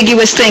an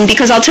ambiguous thing,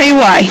 because I'll tell you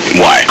why.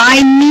 Why?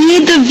 I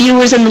need the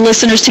viewers and the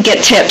listeners to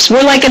get tips.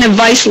 We're like an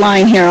advice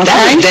line here,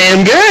 okay? That's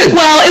damn good.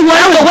 Well, it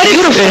was, but what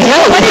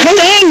it's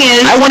saying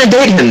is... I want to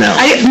date him now.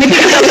 Damn,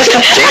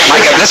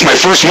 that's my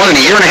first one in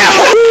a year and a half.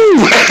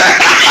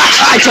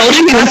 I told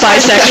you he was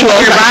bisexual.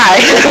 You're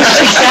bi.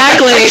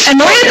 Exactly. And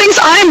Maria thinks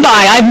I'm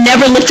bi. I've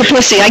never licked a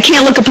pussy. I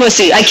can't lick a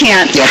pussy. I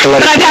can't. You have to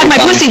let But it I've had my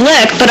come. pussy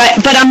licked, but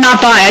I'm not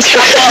bi. I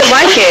still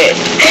like it.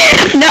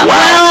 No, Wow.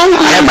 well...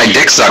 I have my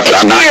dick sucked, but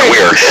I'm not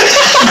queer.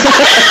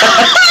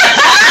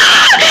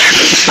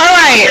 All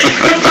right.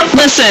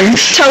 Listen,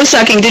 toe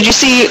sucking. Did you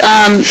see?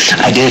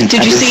 I did.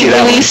 Did you see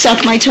that Louise one.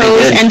 suck my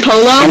toes did. and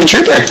Polo? I'm a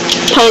trooper.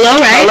 Polo,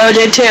 right? Polo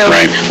did too.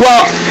 Right.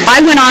 Well, I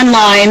went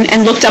online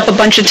and looked up a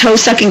bunch of toe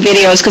sucking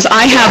videos because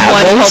I have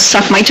one those? called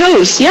Suck My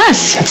Toes.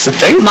 Yes. That's the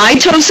thing. My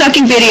toe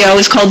sucking video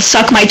is called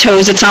Suck My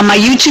Toes. It's on my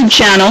YouTube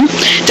channel,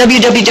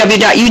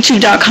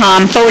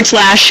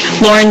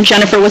 www.youtube.com/Lauren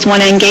Jenifer with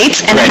one N Gates,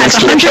 and Right it has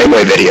next to the 100.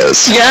 Playboy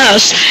videos.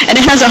 Yes, and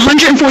it has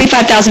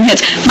 145,000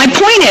 hits. My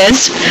point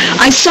is,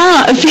 I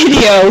saw a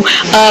video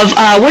of,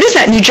 what is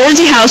that, New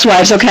Jersey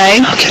Housewives, okay?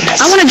 goodness.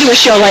 I want to do a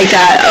show like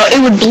that. It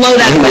would blow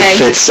that You would way.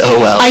 fit so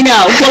well. I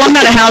know. Well, I'm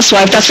not a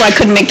housewife. That's why I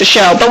couldn't make the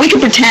show. But we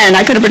could pretend.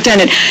 I could have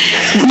pretended.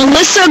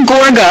 Melissa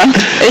Gorga.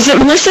 Is it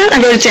Melissa? I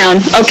wrote it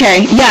down.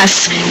 Okay.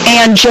 Yes.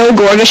 And Joe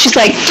Gorga. She's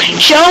like,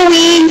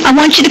 Joey, I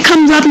want you to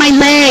come rub my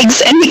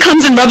legs. And he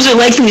comes and rubs her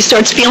legs and he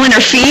starts feeling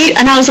her feet.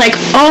 And I was like,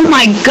 oh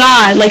my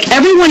God. Like,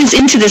 everyone is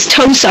into this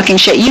toe sucking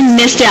shit. You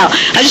missed out.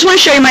 I just want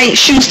to show you my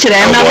shoes today.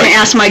 I'm not going to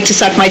ask Mike to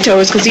suck my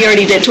toes because he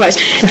already did twice.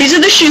 These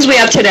are the shoes we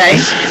have today.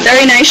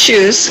 Very nice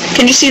shoes.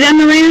 Can you see them,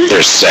 Maria?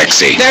 They're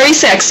sexy. Very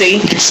sexy.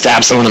 You could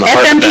stab someone in the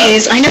heart with that.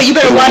 FMPs. I know, you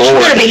better watch, you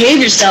better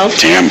behave yourself.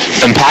 Damn.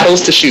 From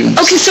paddles to shoes.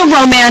 Okay, so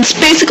romance.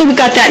 Basically, we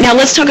got that. Now,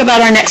 let's talk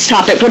about our next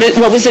topic.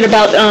 What was it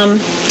about?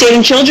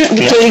 Dating children?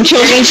 Dating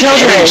children?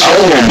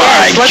 Oh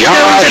my Let's go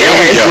God, with here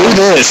we go.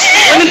 Do this.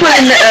 Let me put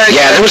in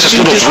Yeah, there was this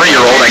little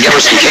 3-year-old. I gave her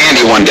some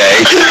candy one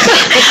day.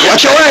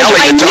 What the hell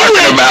are you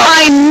talking about?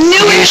 I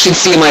knew You it. should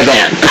see my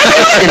van.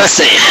 It's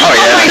insane. Oh,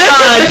 yeah. Oh my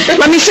God.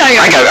 Let me tell you.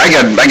 I got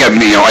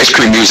ice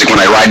cream music when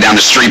I ride down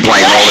the street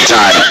playing all the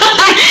time.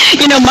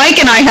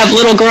 Mike and I have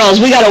little girls.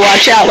 We got to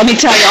watch out. Let me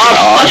tell you.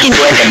 I'll fucking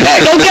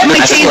go get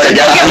my taser.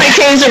 Go get my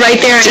taser right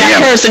there in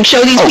that purse and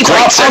show these people.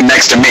 Great, sit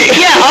next to me.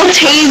 Yeah, I'll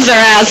tase their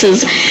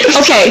asses.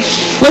 Okay,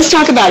 let's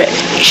talk about it.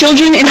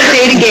 Children in the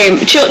dating game.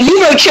 You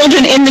wrote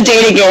children in the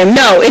dating game.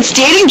 No, it's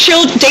dating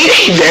children.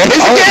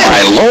 Oh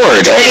my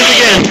Lord. Dating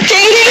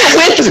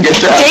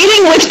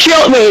with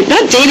children. Wait,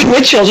 not dating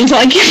with children. So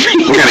I can't.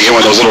 We're gonna get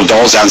one of those little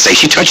dolls out and say,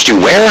 "She touched you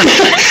where?"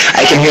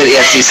 I can hear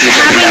the FCC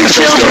Having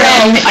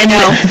children. I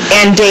know.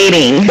 And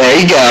dating. There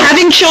you go.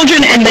 Having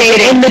children and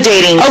dating. In the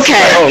dating.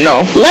 Okay. Oh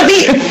no. Let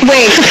me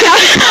wait.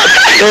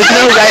 There's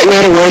no right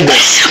way to word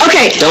this.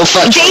 Okay. Don't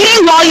fuck.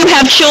 Dating while you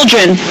have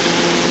children.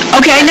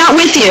 Okay, not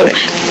with you.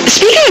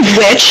 Speaking of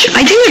which,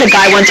 I dated a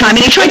guy one time,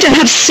 and he tried to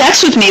have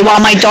sex with me while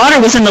my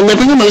daughter was in the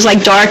living room. It was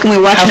like dark, and we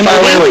were watching a movie.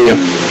 How far away were you?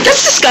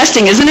 That's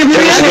disgusting, isn't it?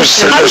 Maria? There's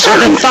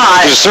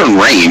a certain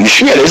range.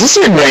 Yeah, there's a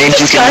certain range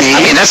you can be.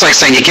 I mean, that's like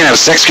saying you can't have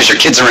sex because your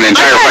kids are in an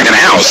entire fucking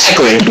house.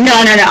 Exactly. No.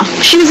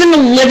 She was in the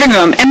living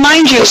room, and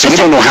mind you, So we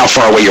don't know how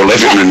far away you're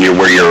living and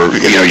where your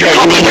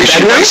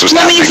population base was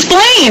let me happening.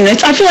 explain.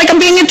 I feel like I'm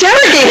being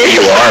interrogated.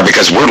 You are,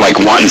 because we're like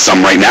wanting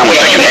some right now. We're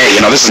thinking, hey,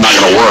 this is not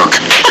going to work.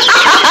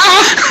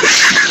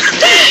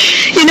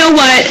 You know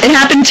what? It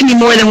happened to me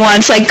more than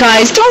once. Like,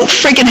 guys, don't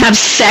freaking have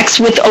sex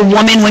with a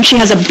woman when she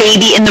has a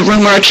baby in the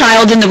room or a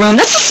child in the room.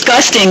 That's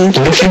disgusting.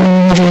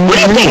 What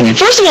do you think?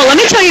 First of all, let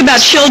me tell you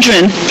about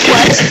children.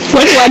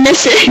 What do I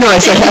miss it? No, I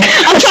said...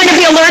 I'm trying to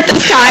be alert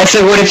this time. I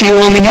said, what if you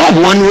only have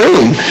one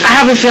room? I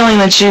have a feeling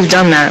that you've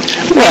done that.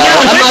 Well,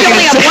 I'm not You going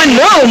only to have one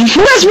room.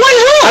 Who has one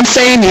room? I'm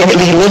saying you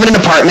live in an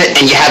apartment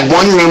and you have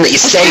one room that you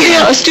stay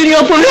in. A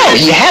studio apartment? No,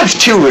 you have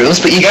two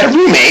rooms, but you got a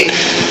roommate.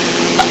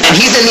 And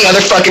he's in the other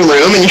fucking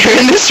room, and you're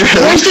in this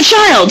room. Where's the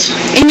child?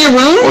 In your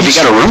room? Well, if you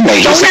got a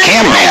roommate, he's the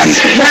cameraman.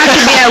 That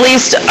could be at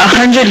least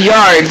 100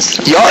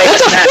 yards.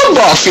 That's a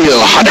football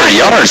field. 100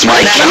 yards, my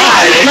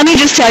God. Let me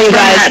just tell you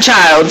guys. That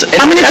child.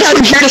 I'm going to That's tell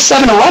from you. here to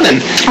 7-Eleven.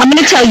 I'm going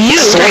to tell you.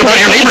 So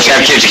your neighbors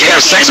have kids. You can't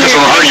have sex because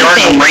we're 100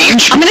 yards in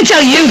range. I'm going to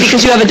tell you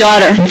because you have a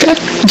daughter.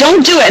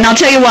 Don't do it, and I'll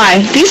tell you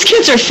why. These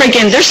kids are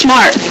freaking, they're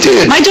smart.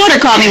 Dude. My daughter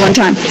called me one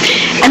time.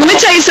 And let me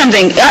tell you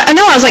something. I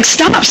know, I was like,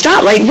 stop.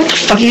 Like, what the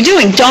fuck are you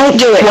doing? Don't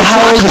do it. Well, It's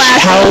how not old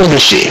classy.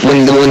 is she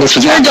when this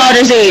was Your happening?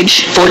 daughter's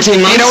age. 14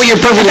 months? You know what your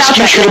perfect About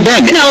excuse that. should have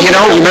been? No.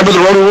 Remember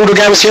the Roto-Rooter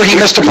guy was here? He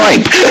missed a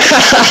pipe.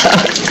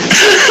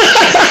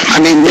 I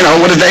mean,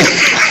 what did they...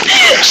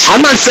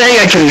 I'm not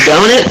saying I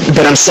condone it,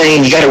 but I'm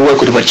saying you got to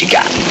work with what you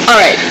got. All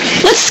right.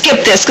 Let's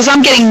skip this because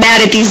I'm getting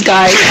mad at these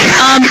guys.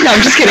 No, I'm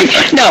just kidding.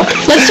 No,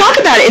 let's talk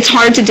about it. It's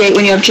hard to date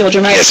when you have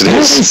children, right? Yes, it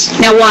is.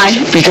 Now, why?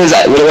 Because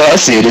the way I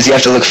see it is you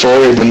have to look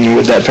forward when you're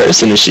with that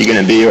person. Is she going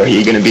to be, or are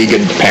you going to be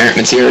good parent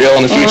material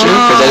in the future?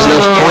 Because there's no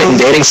point in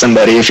dating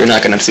somebody if you're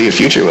not going to see a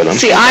future with them.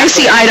 See, I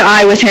see eye to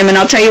eye with him, and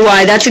I'll tell you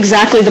why. That's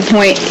exactly the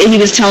point he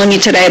was telling me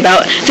today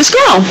about this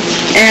girl.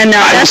 And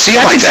I don't that's see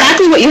it like that.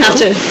 exactly what you have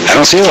to... I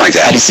don't see it like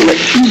that. How do you see it?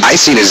 I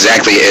see it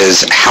exactly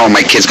as how are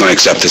my kids going to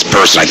accept this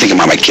person. I think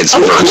about my kids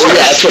first. Yeah,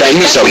 that's what I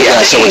mean. So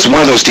it's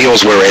one of those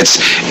deals where it's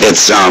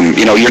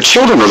your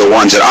children are the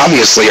ones that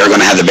obviously are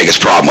going to have the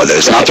biggest problem with it.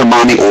 It's not their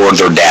mommy or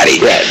their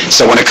daddy. Right.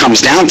 So when it comes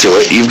down to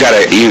it, you've got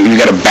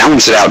to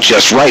balance it out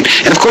just right.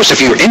 And of course,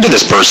 if you're into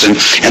this person,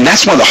 and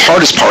that's one of the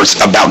hardest parts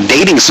about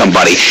dating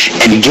somebody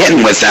and getting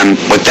with them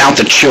without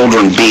the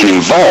children being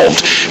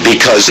involved,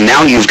 because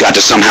now you've got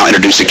to somehow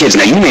introduce the kids.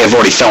 Now you may have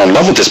already fell in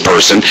love with this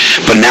person,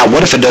 but now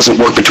what if it doesn't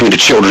work between the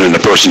children and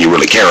the person you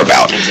really care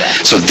about?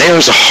 Exactly. So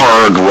there's a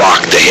hard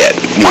rock to hit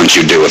once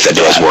you do, if it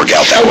does work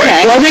out that way.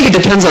 Well, I think it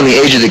depends on the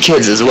age of the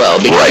kids as well.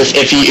 Because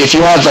if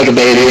you have like a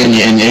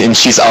baby and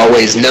she's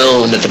always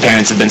known that the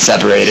parents have been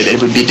separated, it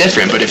would be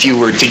different. But if you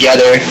were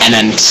together and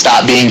then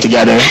stopped being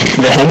together,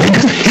 then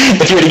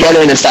if you were together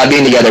and then stopped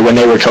being together when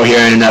they were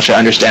coherent enough to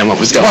understand what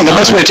was going on. Well, the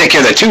best way to take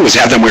care of that too is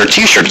have them wear a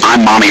T-shirt.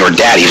 I'm mommy or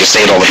daddy. You just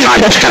say it all the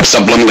time. Just kind of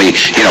subliminally,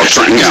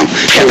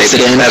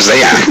 as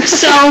they are.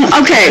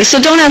 So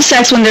don't have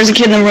sex when there's a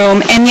kid in the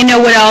room. And you know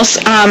what else?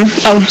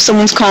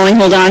 Someone's calling.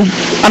 Hold on.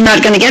 I'm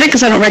not going to get it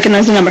because I don't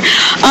recognize the number.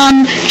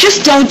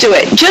 Just don't do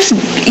it. Just,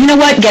 you know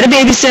what? Get a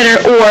babysitter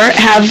or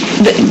have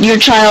your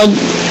child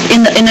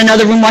in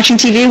another room watching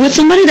TV with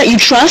somebody that you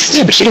trust.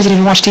 Yeah, but she doesn't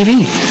even watch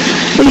TV.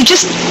 Well, you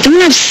just don't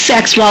have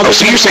sex while they're...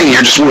 So you're saying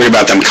you're just worried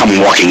about them coming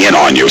walking in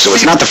on you. So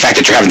it's not the fact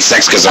that you're having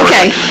sex because they're...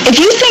 Okay. If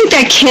you think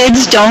that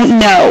kids don't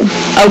know,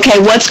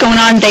 what's going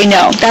on, they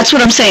know. That's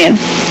what I'm saying.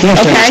 You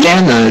have to Okay?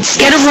 understand though.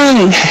 Get a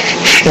room.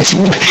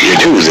 You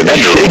do, is a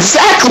bedroom.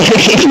 Exactly.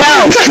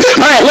 No.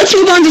 All right, let's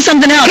move on to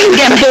something else. I'm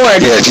getting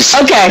bored. Yeah, just...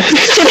 Okay.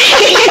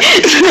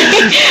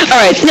 All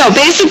right. No,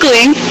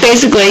 basically,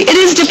 it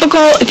is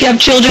difficult if you have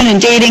children and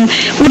dating. dating.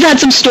 We've had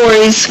some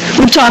stories.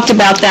 We've talked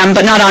about them,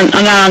 but not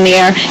on the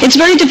air. It's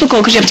very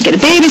difficult because you have to get a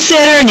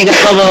babysitter and you got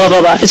blah, blah, blah,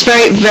 blah, blah. It's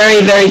very,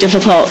 very, very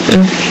difficult.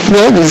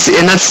 Well,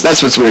 and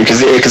that's what's weird,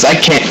 because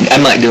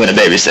I'm not doing a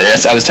babysitter.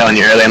 I was telling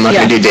you earlier, I'm not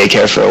going to do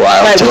daycare for a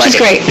while. Right, which is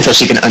great. Until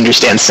she can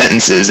understand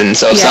sentences, and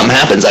so if something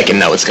happens, I can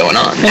know what's going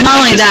on. And not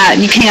only that,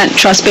 you can't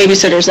trust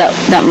babysitters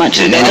that much.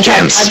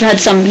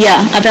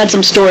 I've had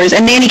some stories,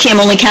 and nanny cam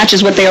only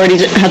catches what they already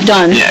have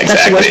done. Yeah, exactly.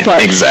 That's the worst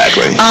part.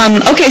 Exactly.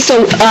 Okay,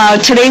 so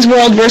today's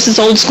world versus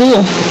old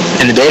school.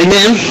 In the dating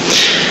game,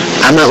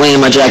 I'm not laying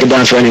my jacket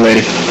down for any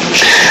lady.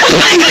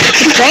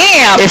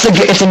 Damn! It's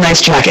a nice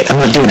jacket. I'm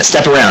not doing it.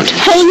 Step around.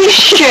 Holy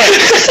shit!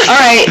 All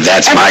right.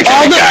 That's my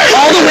kind of guy.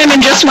 All the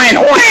women just went.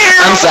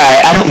 Wow. I'm sorry.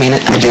 I don't mean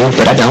it. I do,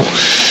 but I don't.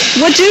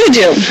 What do you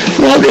do?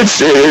 Well,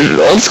 it's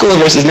old school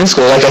versus new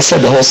school. Like I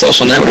said, the whole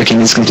social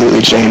networking has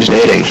completely changed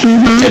dating.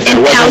 If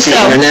there wasn't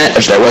the internet,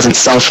 if there wasn't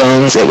cell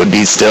phones, it would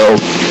be still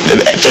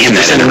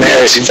 50% of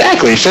marriages.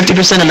 Exactly.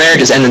 50% of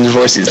marriages end in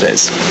divorce these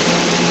days.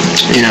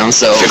 You know,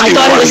 so 51. I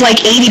thought it was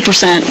like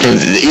 80%.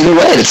 Either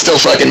way, it's still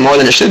fucking more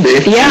than it should be.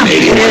 Yeah,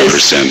 it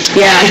is. 81%.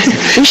 Yeah,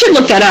 we should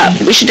look that up.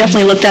 We should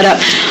definitely look that up.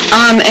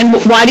 And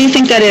why do you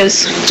think that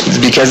is?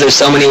 Because there's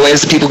so many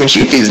ways that people can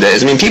cheat these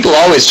days. I mean, people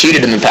always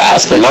cheated in the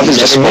past, but Love is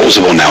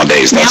disposable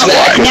nowadays. That's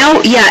why.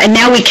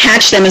 Now we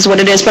catch them is what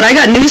it is. But I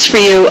got news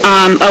for you.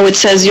 It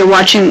says you're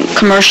watching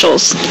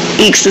commercials.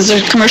 Eeks, is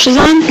there commercials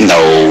on?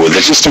 No,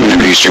 that's just doing the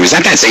Ustream. Is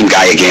that same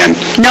guy again?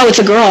 No,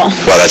 it's a girl.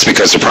 Well, that's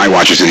because they're probably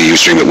watching through the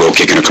Ustream. It will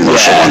kick in a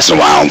commercial once in a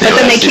while. But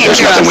then they can't There's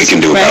hear nothing us, we can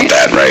do about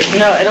that, right?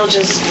 No, it'll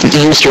just...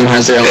 Ustream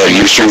has their own...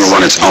 Ustream will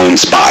run its own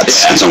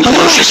spots, its own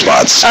commercial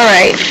spots. All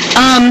right.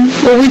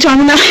 What were we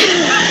talking about?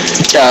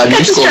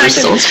 New school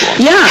versus old school.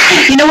 Yeah.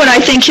 You know what I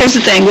think? Here's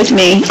the thing with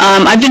me.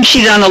 I've been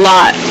cheated on a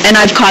lot, and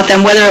I've caught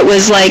them, whether it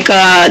was like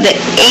the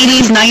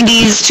 80s,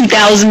 90s,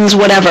 2000s,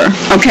 whatever.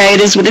 Okay,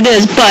 it is what it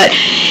is. But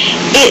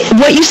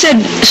what you said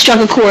struck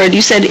a chord.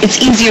 You said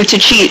it's easier to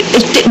cheat.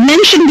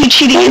 Men shouldn't be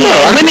cheating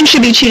anyway. Women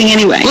should be cheating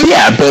anyway. Well,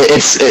 yeah, but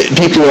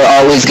people are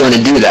always going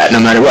to do that no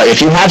matter what.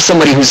 If you have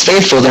somebody who's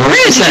faithful, then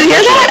 100%. Did you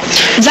hear that?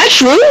 Is that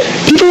true?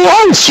 People will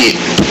always cheat.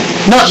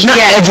 Not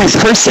every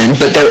person,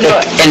 but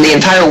in the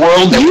entire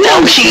world, there will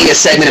always be a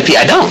segment of people.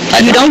 I don't.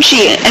 You don't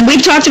cheat. And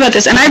we've talked about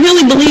this, and I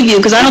really believe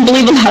you, because I don't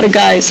believe a lot of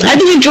guys. I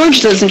believe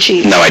George doesn't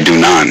cheat. No, I do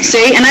not.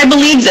 See? And I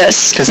believe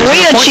this.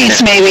 Maria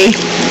cheats, maybe.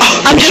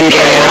 I'm just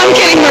kidding. I'm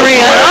kidding,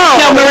 Maria.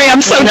 No, Maria, I'm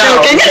so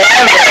joking.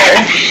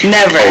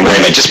 Never. Oh, wait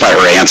a minute, just by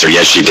her answer,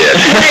 yes, she did.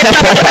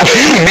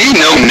 Me?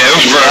 No,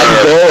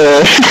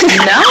 never.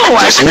 No.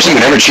 Seriously,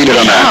 you never cheated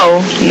on that?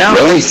 No.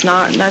 Really? It's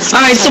not. That's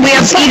All right, so we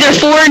have either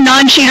 4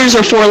 non-cheaters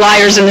or 4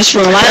 liars in this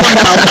room. I don't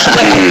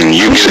know.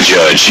 You be the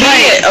judge.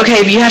 Right.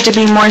 Okay, you have to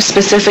be more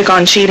specific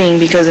on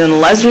cheating, because in the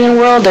lesbian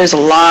world, there's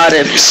a lot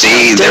of...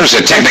 See, there's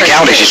a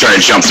technicality she's trying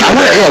to jump through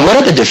there. Yeah, what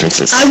are the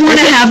differences? I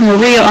want to have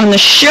Maria on the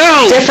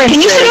show.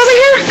 Can you sit over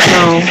here?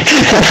 No.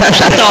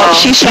 Oh,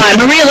 she's shy.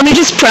 Maria, let me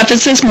just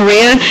preface this.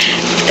 Maria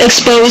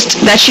exposed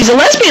that she's a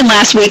lesbian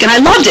last week, and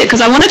I loved it, because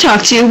I want to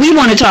talk to you. We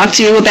want to talk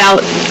to you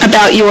about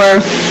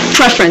your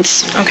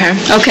preference. Okay.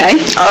 Okay.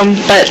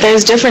 But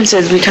there's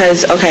differences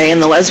because, in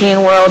the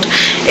lesbian world,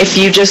 if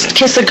you just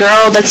kiss a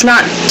girl, that's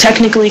not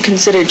technically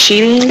considered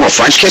cheating. Well,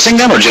 French kissing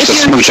them, or just a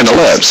smooch on the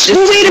lips?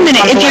 Well, wait a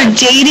minute. If you're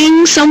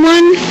dating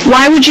someone,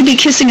 why would you be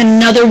kissing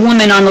another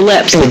woman on the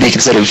lips? It would be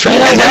considered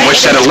friendly. And then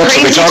which set of lips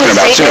are we talking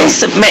about, too?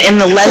 In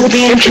the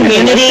lesbian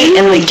community,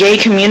 in the gay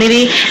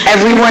community,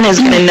 everyone is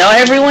going to know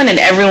everyone, and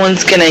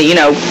everyone's going to,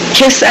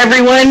 kiss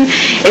everyone.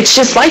 It's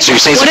just like... So you're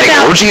saying it's a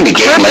big orgy in the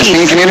gay and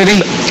lesbian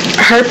community?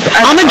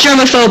 I'm a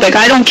germophobic.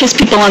 I don't kiss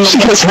people on the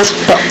lips.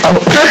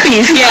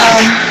 Herpes,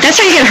 yeah. That's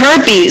how you get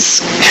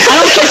herpes.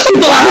 I don't kiss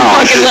people on the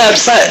fucking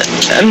lips. But,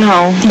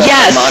 no.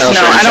 Yes. No, I don't.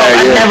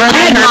 I've never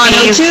had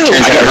herpes.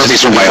 I got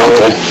herpes from my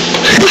uncle.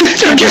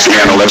 He kissed me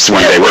on the lips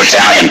one day. We're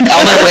Italian.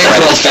 All my Wayne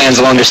fans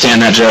will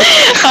understand that joke.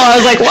 Oh, I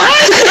was like, what?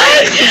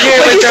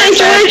 What did you say,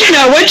 George?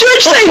 No, what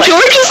George say?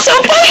 George is so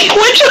funny.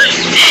 What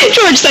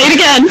George, say it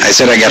again. I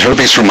said I got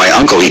herpes from my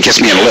uncle. He kissed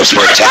me on the lips.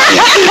 We're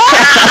Italian.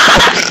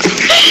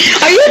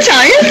 Are you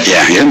Italian?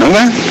 Yeah, you didn't know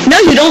that?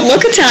 No, you don't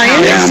look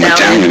Italian. Yeah, I'm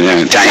Italian.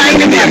 Yeah, Italian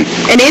and Indian.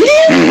 An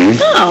Indian?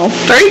 Mm-hmm. Oh,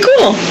 very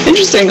cool.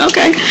 Interesting.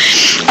 Okay.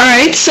 All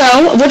right.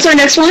 So, what's our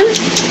next one?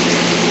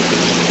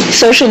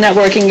 Social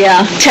networking,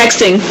 yeah.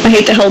 Texting. I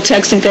hate the whole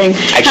texting thing.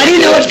 How do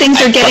you know if things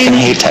are getting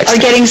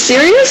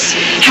serious?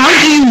 How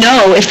do you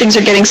know if things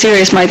are getting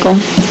serious, Michael?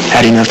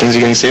 How do you know if things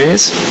are getting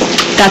serious?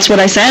 That's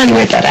what I said. You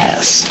ate that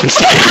ass.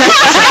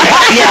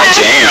 Yeah.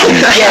 Damn.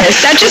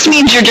 Yes, that just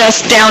means you're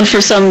just down for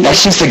some...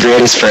 That's just the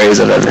greatest phrase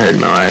I've ever heard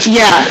in my life.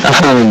 Yeah. I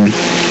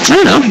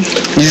don't know.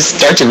 You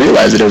just start to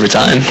realize it over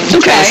time.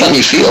 Okay. It's something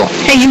you feel.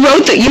 Hey, you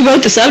wrote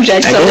the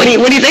subject, so what do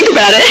you think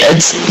about it?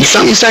 It's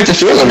something you start to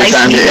feel over Nice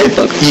time. neat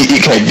notebook.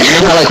 You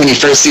know how, like, when you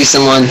first see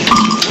someone,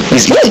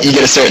 you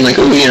get a certain, like,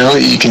 ooh,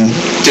 you can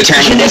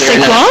determine Je ne sais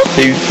quoi?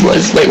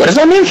 Wait, what does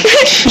that mean?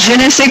 Je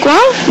ne sais quoi?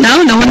 No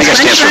I one's think it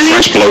stands for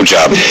French. French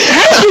blowjob.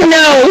 How do you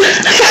know?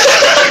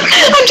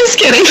 I'm just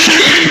kidding.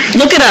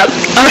 Look it up.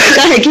 All right,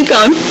 go ahead, keep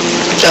going.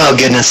 Oh,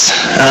 goodness.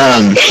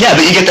 Yeah,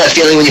 but you get that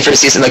feeling when you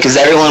first see something, because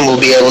everyone will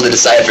be able to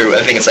decipher,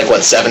 I think it's like,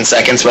 7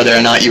 seconds, whether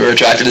or not you were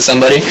attracted to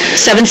somebody?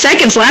 7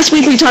 seconds. Last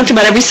week we talked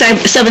about every 7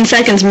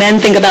 seconds men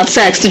think about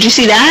sex. Did you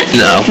see that?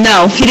 No.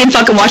 No, he didn't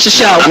fucking watch the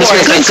show. I'm just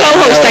gonna Good say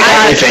co-host I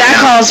got. everything That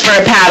now. calls for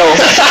a paddle.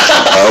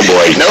 Oh,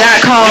 boy. Nope.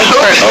 That calls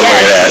for Oh, look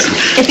at that.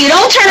 If you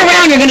don't turn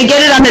around, you're going to get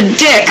it on the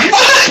dick.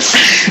 What?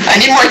 I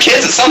need more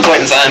kids at some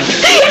point in time.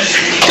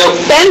 Go.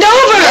 Bend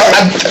over.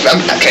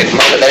 Okay,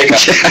 Mama, there you go.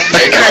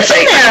 There you go.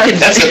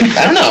 That's it.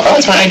 I don't know. Oh,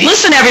 it's my idea.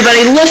 Listen,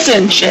 everybody,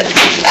 listen. Shit.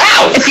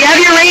 Ow! If you have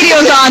your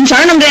radios on,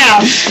 turn them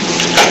down.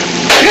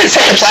 I'm gonna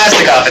take the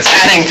plastic off. It's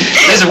adding.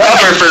 There's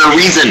rubber for a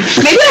reason.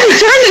 Maybe I'll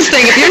return this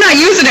thing if you're not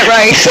using it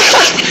right.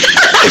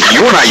 If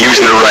you're not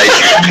using it right,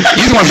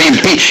 you're the one being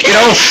beat. You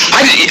know,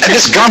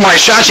 this gun, when I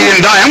shot you,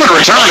 didn't die. I'm going to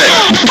return it.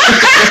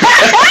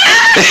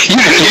 You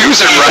didn't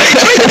use it right.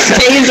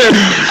 Taser.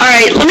 All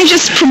right, let me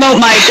just promote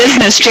my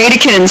business,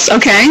 Jadakins,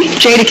 okay?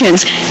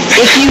 Jadakins.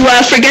 If you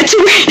forget to,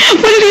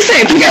 what did he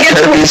say? If you I forget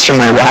got to, herpes from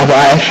my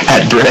rabbi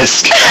at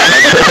Brisk.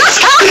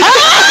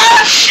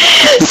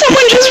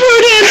 someone just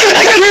wrote in,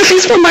 I got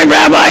herpes from my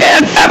rabbi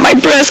at my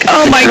Brisk.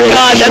 Oh my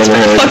God, that's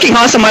fucking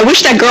awesome. I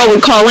wish that girl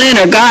would call in,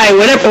 or guy,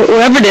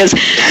 whoever it is.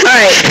 All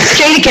right,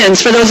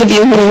 Jadakins, for those of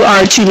you who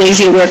are too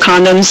lazy to wear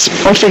condoms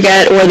or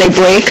forget or they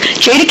break,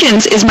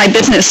 Jadakins is my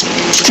business.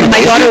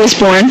 My daughter was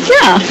born.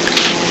 Yeah.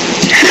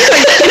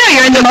 You know,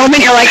 you're in the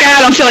moment, you're like,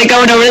 I don't feel like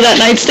going over to that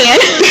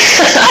nightstand.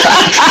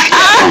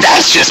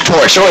 That's just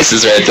poor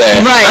choices right there.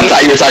 Right. I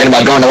thought you were talking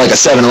about going to like a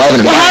 7-Eleven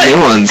and buying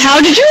new ones.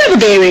 How did you have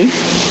a baby?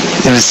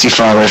 It was too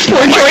far away from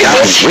Poor my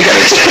choices. We got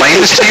to explain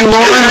this to you,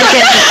 Laura.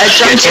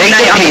 You take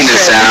the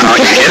penis out,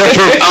 you get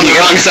it on the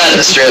wrong side of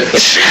the strip.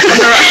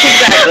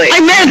 Exactly. I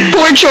meant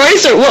poor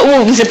choice, or what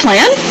was it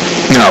planned?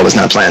 No, it was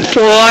not planned.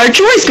 Poor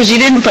choice, because you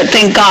didn't, but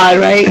thank God,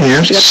 right?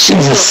 Yeah, She got she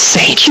was a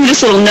saint. cutest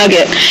little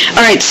nugget.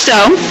 All right, so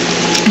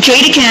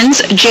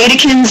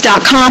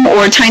Jadakins.com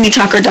or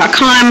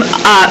tinytucker.com.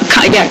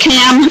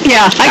 Cam.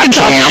 Yeah, I can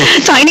talk. Cam.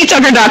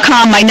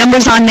 Tinytucker.com. My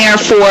number's on there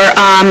for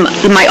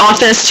my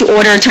office to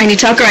order Tiny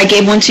Tucker. I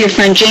gave one to your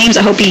friend James.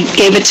 I hope he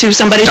gave it to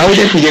somebody. Oh, he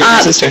did. He gave it to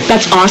his sister.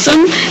 That's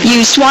awesome.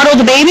 You swaddle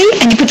the baby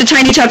and you put the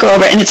Tiny Tucker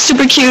over it, and it's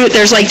super cute.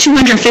 There's like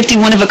 250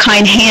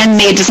 one-of-a-kind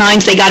handmade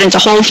designs they got into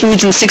Whole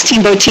Foods and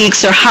 16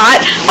 boutiques. They're hot,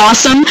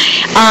 awesome,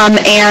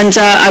 and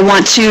I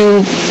want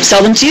to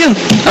sell them to you.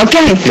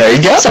 Okay. There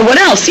you go. So what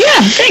else? Yeah,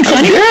 thanks,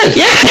 honey. good.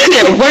 Yeah, thank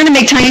you. We're going to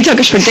make Tiny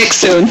Tuckers for dicks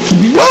soon.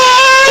 What?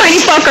 Tiny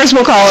fuckers,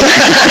 we'll call them.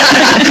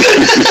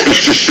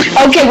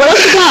 Okay, what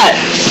else you got?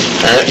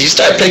 You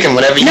start picking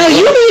whatever you No,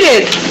 you want. read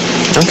it.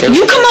 Okay.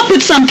 You come up with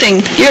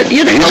something. You're the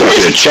He's going to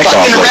coolest. check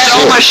off fucking read list,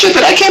 all too. my shit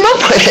that I came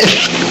up with.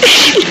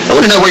 I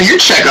want to know where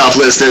your checkoff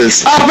list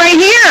is. Oh, right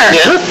here.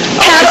 Yeah?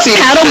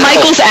 Paddle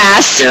Michael's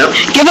ass.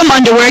 Yep. Give him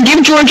underwear.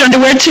 Give George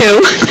underwear too.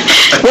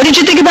 What did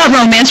you think about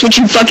romance, which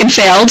you fucking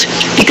failed?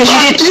 Because you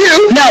Fuck didn't.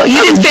 you. No, you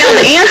didn't fail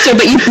the answer,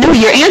 but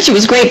your answer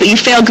was great, but you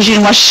failed because you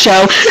didn't watch the show.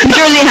 New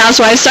Jersey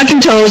Housewives,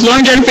 Sucking Toes,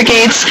 Lauren Jennifer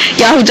Gates,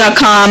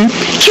 Yahoo.com.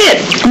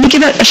 Kit. Let me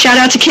give a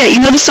shout out to Kit. You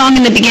know the song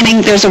in the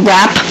beginning? There's a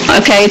rap.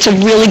 Okay, it's a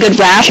really good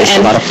rap. Kiss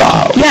a lot of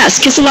frogs. Yes,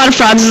 Kiss a Lot of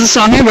Frogs is a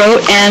song I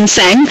wrote and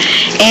sang.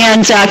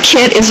 And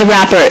Kit is a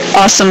rapper.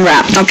 Awesome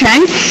rap,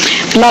 okay?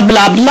 Blah,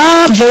 blah,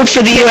 blah. Vote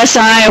for the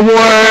USI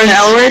Award.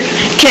 Elwood?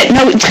 Kit,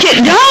 no,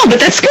 but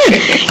that's good.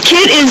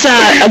 Kit is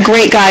a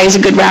great guy. He's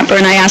a good rapper,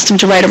 and I asked him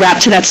to write a rap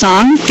to that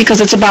song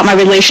because it's about my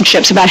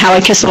relationships, about how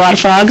I kiss a lot of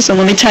frogs. And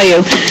let me tell you,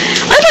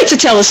 I'd like to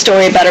tell a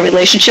story about a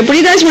relationship. What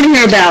do you guys want to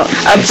hear about?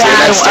 A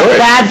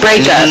bad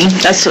breakup.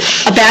 That's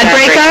A bad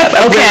breakup?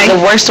 Okay.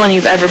 The worst one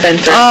you've ever been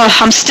through. Oh,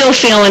 I'm still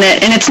feeling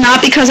it. And it's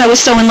not because I was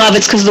so in love,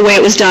 it's because of the way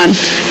it was done.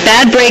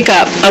 Bad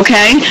breakup,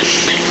 okay?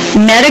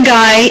 Met a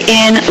guy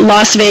in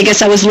Las Vegas.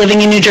 I was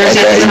living in New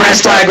Jersey. Okay, This is my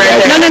nice flag flag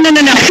right right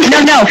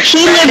there. No.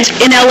 He lived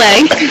in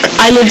L.A.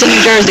 I lived in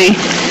New Jersey.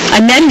 I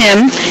met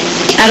him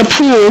at a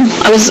pool.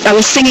 I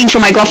was singing for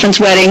my girlfriend's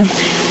wedding.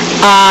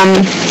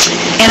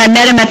 And I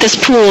met him at this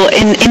pool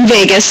in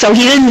Vegas. So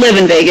he didn't live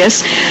in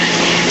Vegas.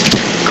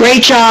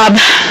 Great job.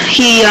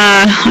 He,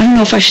 I don't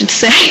know if I should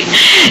say.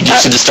 You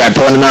should just start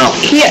pulling them out.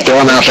 Yeah, Throw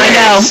them out there. I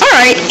know. All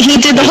right. He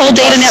did the whole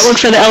data network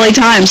for the LA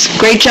Times.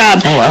 Great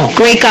job. Oh, wow.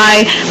 Great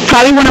guy.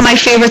 Probably one of my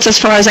favorites as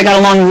far as I got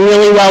along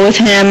really well with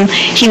him.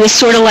 He was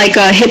sort of like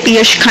a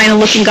hippie-ish kind of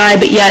looking guy,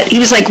 but yet he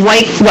was like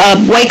white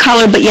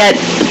collar, but yet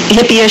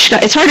hippie-ish guy.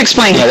 It's hard to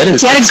explain. Yeah, that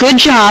is. He had a good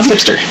job.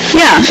 Hipster.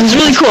 Yeah, it was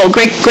really cool.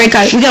 Great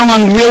guy. We got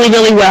along really,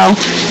 really well.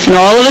 And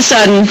all of a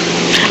sudden,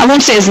 I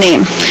won't say his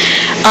name.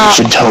 You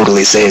should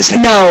totally say his name.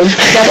 No,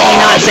 definitely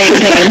not say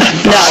his name.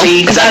 No.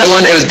 Is that the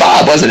one? It was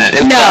Bob, wasn't it?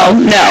 No.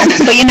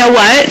 But you know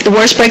what? The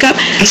worst breakup?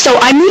 So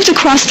I moved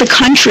across the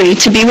country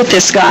to be with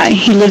this guy.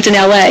 He lived in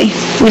L.A.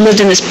 We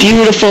lived in this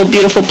beautiful,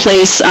 beautiful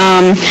place,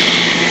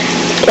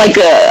 like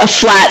a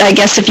flat, I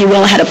guess, if you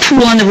will. It had a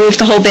pool on the roof,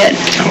 the whole bit.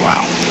 Oh,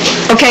 wow.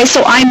 Okay,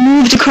 so I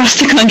moved across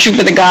the country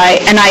for the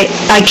guy, and I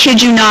kid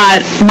you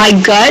not, my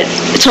gut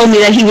told me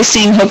that he was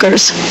seeing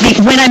hookers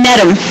when I met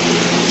him.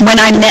 When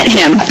I met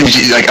him. Did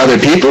you like other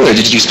people, or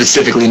did you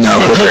specifically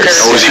know hookers?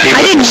 Or was he people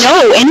I didn't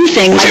know any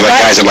anything. Was he like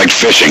guys that like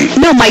fishing?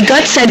 No, my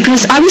gut said,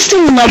 because I was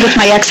still in love with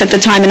my ex at the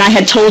time, and I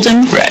had told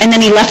him, and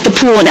then he left the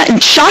pool, and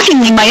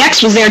shockingly, my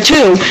ex was there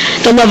too,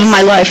 the love of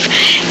my life.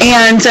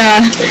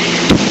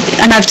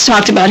 And I've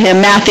talked about him,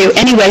 Matthew.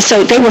 Anyway,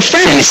 so they were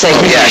friends. Oh,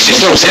 yeah, she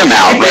throws him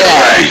out right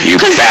away. You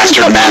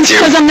bastard,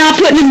 Matthew. Because I'm not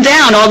putting him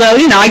down, although,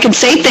 I can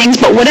say things,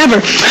 but whatever.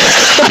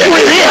 The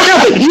point is, no,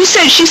 but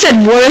she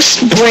said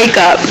worst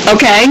breakup,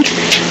 okay?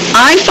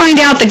 I find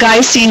out the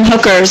guy's seeing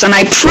hookers, and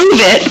I prove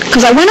it,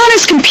 because I went on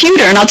his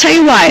computer, and I'll tell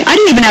you why. I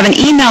didn't even have an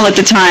email at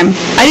the time.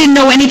 I didn't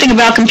know anything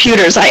about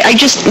computers. I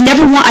just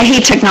never I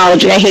hate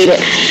technology. I hate it.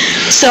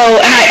 So,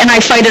 and I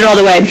fight it all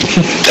the way.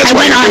 That's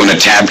why you're doing a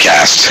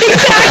tabcast.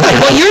 Exactly.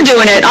 Well, you're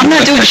doing it. I'm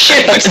not doing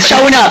shit but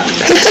showing up.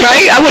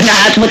 Right? I wouldn't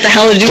have what the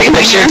hell to do. Take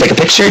a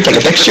picture.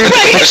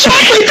 Right,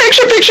 exactly.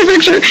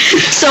 Picture.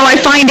 So I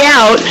find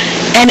out,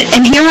 and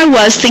here I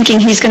was thinking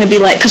he's going to be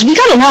like, because we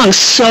got along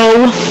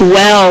so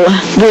well.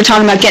 We were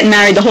talking about getting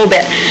married, the whole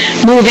bit.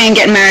 Moving,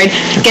 getting married,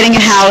 getting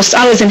a house.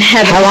 I was in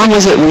heaven. How long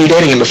was it when you were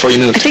dating him before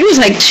you moved? I think it was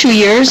like 2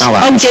 years. Oh,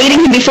 wow.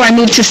 Dating him before I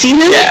moved to see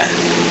him? Yeah.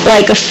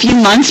 Like a few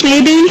months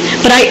maybe.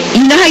 But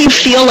you know how you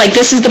feel like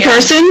this is the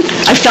person?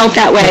 I felt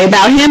that way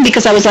about him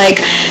because I was like,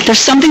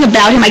 there's something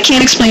about him. I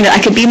can't explain it. I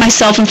could be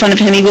myself in front of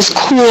him. He was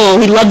cool.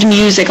 He loved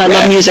music. I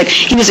love music.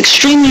 He was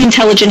extremely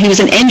intelligent. He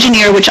was an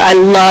engineer, which I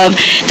love.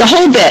 The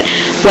whole bit.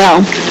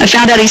 Well, I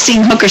found out he's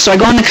seeing hookers, so I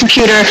go on the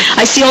computer.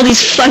 I see all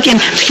these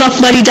fucking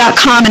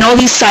fuckbuddy.com and all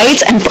these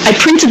sites, and I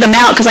printed them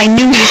out because I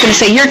knew he was going to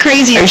say, you're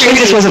crazy, Are you sure he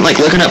just wasn't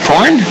like looking up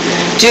porn?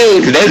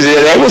 Dude.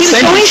 That was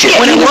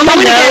When a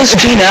woman knows,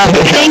 she knows.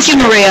 Thank you,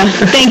 Maria.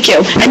 Thank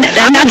you. And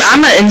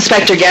I'm an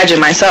Inspector Gadget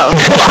myself.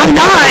 Well, I'm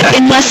not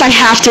unless I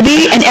have to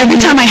be, and every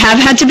time I have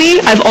had to be,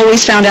 I've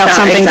always found out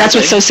something. That's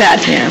what's so sad.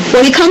 Yeah.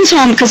 Well, he comes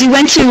home because he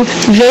went to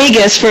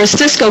Vegas for a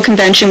Cisco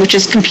convention, which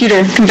is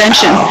computer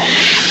convention,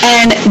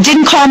 and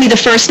didn't call me the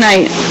first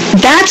night.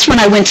 That's when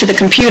I went to the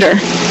computer.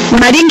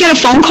 When I didn't get a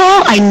phone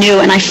call, I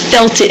knew, and I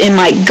felt it in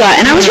my gut,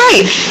 and I was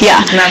right. Yeah.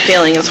 And that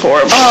feeling is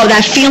horrible. Oh,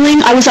 that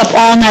feeling. I was up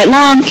all night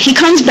long. He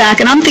comes back,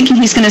 and I'm thinking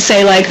he's going to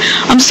say, like,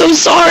 I'm so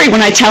sorry.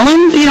 When I tell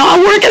him,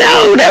 I'll work it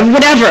out,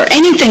 whatever,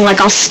 anything, like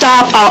I'll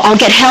stop, I'll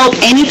get help,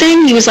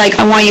 anything. He was like,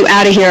 I want you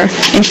out of here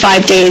in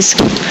 5 days.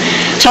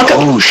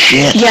 Oh,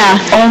 shit. Yeah.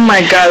 Oh,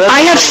 my God.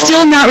 I have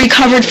still not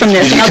recovered from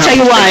this, and I'll tell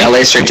you why. From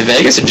LA straight to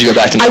Vegas, or did you go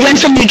back to New Jersey? I went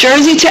from New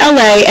Jersey to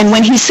LA, and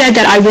when he said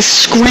that, I was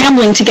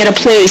scrambling to get a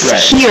place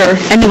here,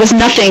 and there was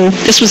nothing.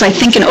 This was, I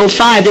think, in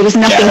 2005. There was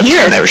nothing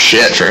here. There was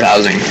shit for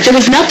housing. There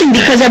was nothing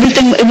because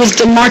everything,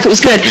 the market was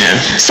good. Yeah.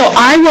 So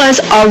I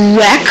was a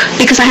wreck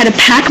because I had to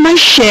pack my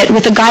shit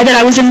with a guy that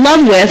I was in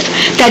love with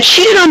that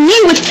cheated on me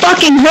with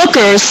fucking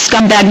hookers,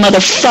 scumbag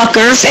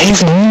motherfucker. Say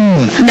his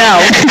name. No.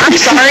 I'm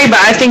sorry,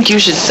 but I think you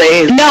should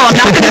say it. No, I'm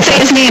not going to say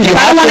his name.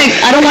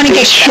 I don't want to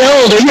get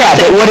killed or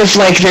but what if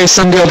there's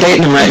some girl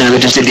dating him right now that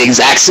just did the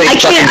exact same I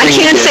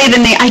can't say the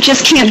name. I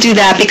just can't do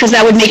that because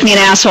that would make me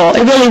an asshole.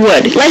 It really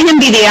would. Let him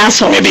be the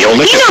asshole. Maybe he'll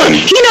lick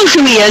He knows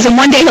who he is, and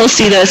one day he'll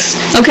see this.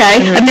 Okay?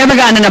 I've never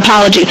gotten an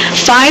apology.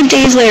 5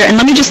 days later, and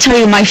let me just tell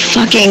you,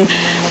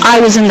 I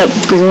was in the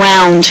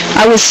ground.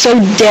 I was so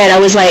dead. I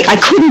was like, I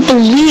couldn't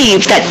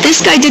believe that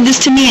this guy did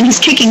this to me, and he's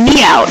kicking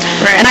me out.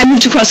 Right. And I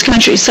moved across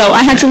country, so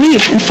I had to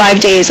leave in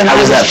 5 days. And How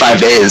was that 5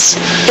 days?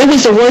 It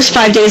was the worst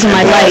 5 days of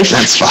my life.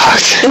 That's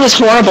fucked. It was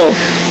horrible.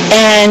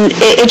 And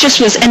it just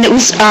was, and it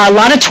was a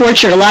lot of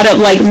torture, a lot of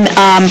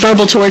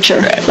verbal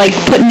torture, like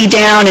putting me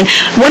down. And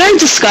what I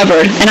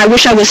discovered, and I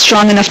wish I was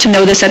strong enough to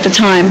know this at the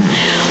time,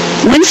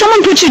 when someone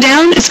puts you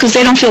down, it's because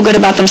they don't feel good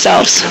about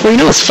themselves. Well, you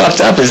know what's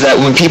fucked up is that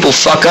when people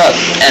fuck up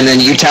and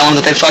then you tell them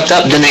that they fucked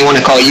up, then they want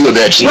to call you a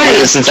bitch. Right.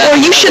 Or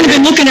you shouldn't have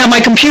been looking at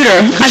my computer.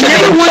 I've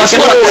never once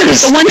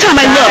looked. The one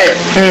time I look.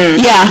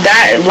 Yeah.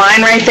 That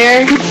line right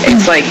there,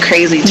 it's like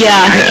crazy to me.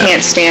 I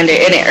can't stand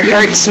it. And it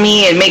hurts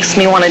me. It makes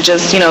me want to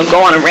just,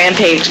 go on a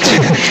rampage.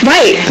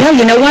 Right. Well,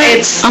 you know what?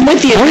 I'm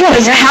with you.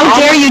 Because how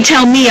dare you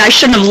tell me I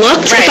shouldn't have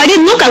looked? Right. If I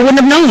didn't look, I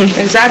wouldn't have known.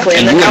 Exactly.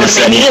 And then I would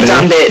make me a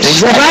dumb bitch.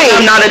 Right.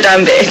 I'm not a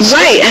dumb bitch.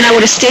 Right. And I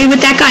would have stayed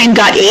with that guy and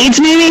got AIDS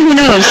maybe? Who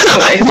knows?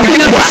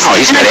 Wow,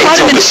 he's got AIDS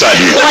all of a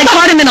sudden. Well, I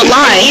caught him in a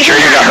lie. Sure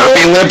you got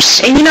herpes lips?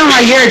 And you know how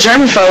you're a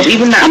germaphobe.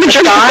 Even that I'm a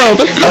germaphobe.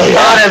 The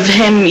thought of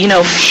him,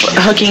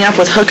 hooking up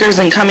with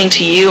hookers and coming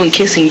to you and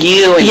kissing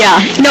you. And,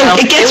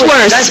 it gets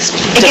worse.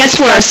 It gets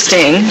worse.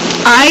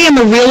 I am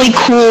a really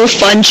cool,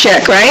 fun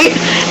chick, right?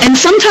 And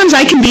sometimes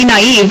I can be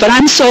naive, but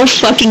I'm so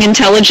fucking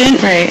intelligent.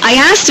 Right. I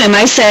asked him,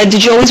 I said,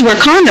 did you always wear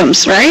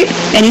condoms, right?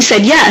 And he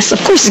said, yes. Of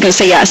course he's going to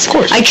say yes. Of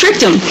course. I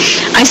tricked him.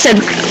 I said,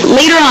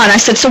 later on,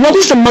 so what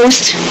was the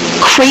most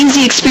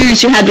crazy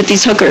experience you had with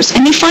these hookers?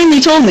 And he finally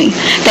told me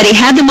that he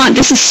had them on,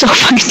 this is so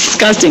fucking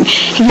disgusting.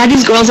 He had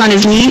these girls on their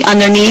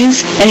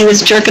knees, and he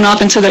was jerking off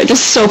into this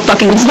is so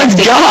fucking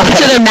disgusting,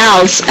 into their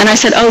mouths. And I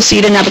said, oh, so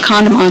you didn't have a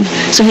condom on.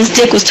 So his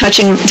dick was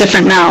touching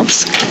different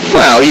mouths.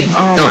 Well, you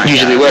don't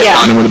usually wear a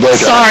condom with a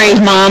blowjob. Sorry,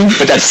 Mom.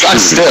 But that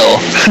sucks still.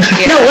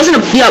 No, it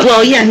wasn't a... Yeah,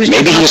 well, yeah.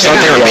 Maybe he just thought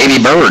they were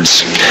baby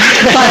birds.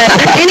 But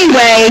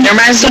anyway,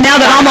 so now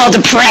that I'm all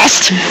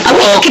depressed,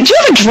 can you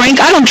have a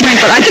drink? I don't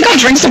drink, but I think I'll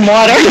drink some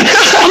water.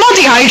 I'm all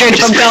dehydrated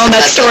from telling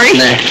that story.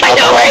 I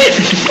know, right?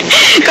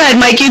 Go ahead,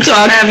 Mike, you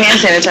talk. I have hand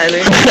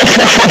sanitizer.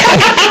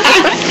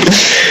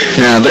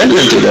 No, but I've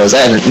been through those.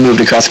 I haven't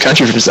moved across the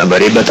country from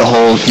somebody, but the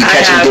whole, you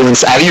catch them doing...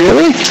 Have you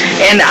really?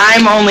 And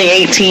I'm only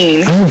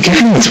 18. Oh,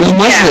 goodness. When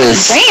was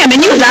this? Damn,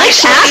 and you like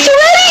ass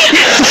already?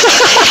 This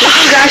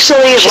was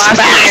actually last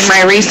year in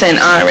my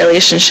recent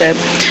relationship.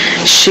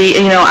 She,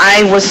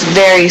 I was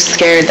very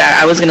scared that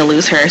I was going to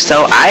lose her,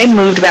 so I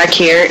moved back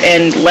here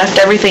and left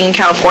everything in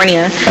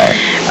California.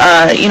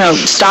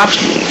 Stopped.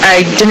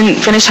 I didn't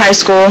finish high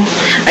school.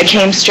 I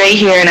came straight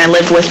here and I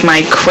lived with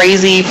my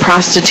crazy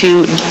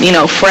prostitute,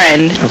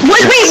 friend.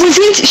 Wait, was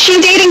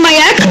she dating my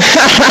ex?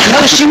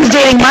 No, she was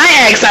dating my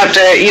ex after,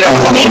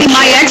 Maybe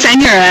my ex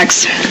and your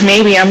ex.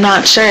 Maybe, I'm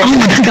not sure. Oh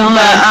my God.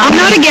 I'm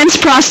not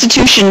against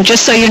prostitution,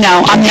 just so you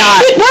know. I'm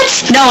not. What?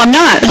 No, I'm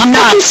not. I'm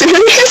not.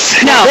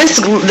 Serious? No. This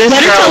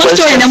Let her girl tell a was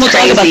story and then we'll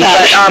talk about crazy,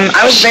 that. But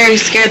I was very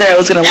scared that I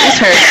was going to lose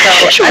her,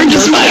 so I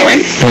just moved here.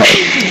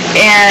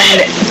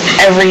 And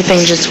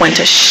everything just went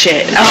to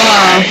shit.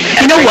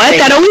 You know what?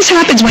 That always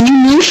happens when you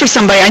move for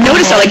somebody. I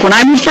noticed that, like, when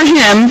I moved for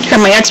him and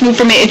my ex moved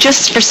for me, it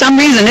just, for some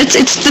reason, it's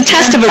the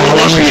test of a How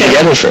long were you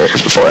relationship. together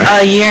for?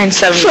 A year and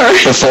 7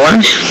 months. Before?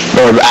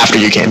 Or after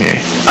you came here?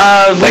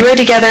 We were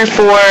together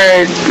for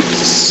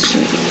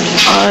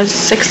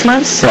 6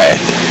 months. Right.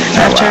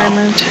 After I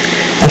moved.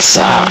 That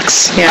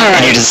sucks. Yeah.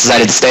 And you just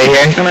decided to stay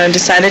here? And I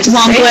decided to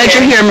Well, I'm stay glad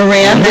you're here,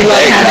 Maria. We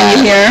love having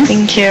you here.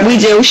 Thank you. We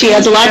do. She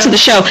adds a lot to the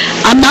show.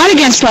 I'm not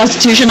against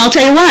prostitution. I'll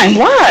tell you why.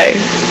 Why?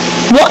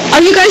 What?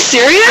 Are you guys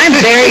serious? I'm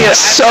very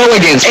so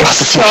against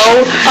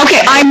prostitution.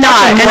 Okay, I'm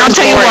not, and I'll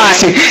tell you why.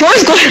 Wait,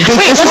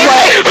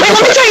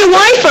 let me tell you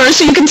why first,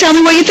 so you can tell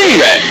me what you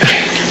think.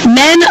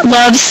 Men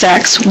love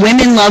sex,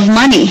 women love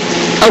money.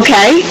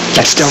 Okay?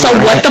 That's still so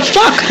not what right. the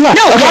fuck?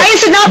 No, why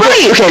is it not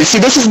right? Okay, see,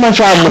 this is my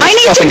problem with I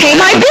need to pay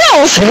my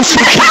bills. This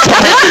is my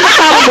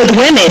problem with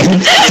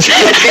women.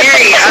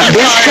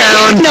 This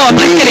town No, I'm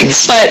just kidding.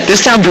 But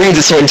this town breeds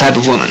a certain type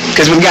of woman.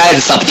 Because with guys,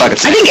 it's not the fucking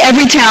I same. think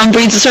every town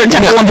breeds a certain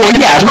type of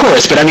woman. Yeah, of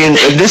course, but I mean,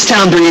 this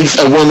town breeds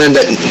a woman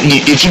that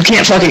if you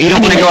can't fucking, you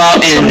don't want to go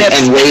out and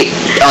wait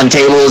on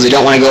tables, you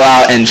don't want to go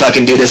out and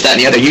fucking do this, that,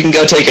 and the other. You can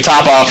go take your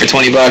top off for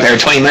 $20 or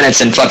 20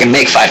 minutes and fucking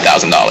make $5,000.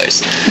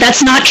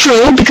 That's not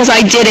true, because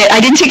I did it.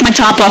 I didn't take my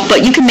top off,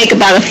 but you can make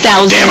about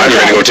 $1,000. Damn, I'd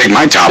rather go take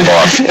my top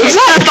off. It's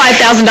not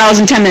 $5,000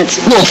 in 10 minutes.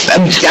 Well,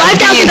 $5,000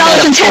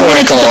 in 10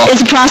 minutes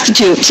is a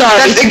prostitute. Sorry.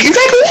 That's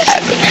exactly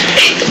that.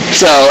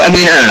 So, I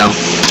mean, I don't know.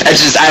 It's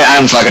just,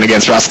 I'm fucking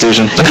against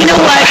prostitution. You know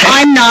what?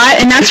 I'm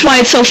not, and that's why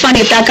it's so funny.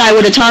 If that guy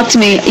would have talked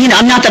to me,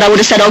 not that I would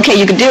have said, okay,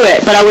 you could do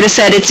it, but I would have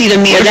said it's either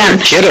me or them.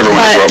 Kid ever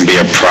want to grow up and be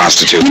a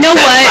prostitute? You know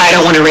what? I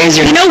don't want to raise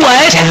your... You know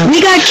what?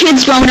 We got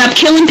kids growing up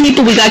killing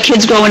people. We got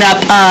kids growing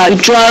up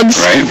drugs.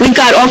 Right. We've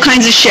got all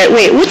kinds of shit.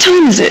 Wait, what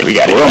time is it? We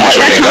got it. We're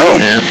almost ready to go.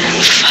 Yeah.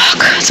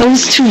 Fuck. So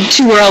it's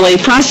too early.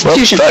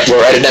 Prostitution. Well,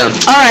 we'll write it down.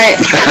 All right.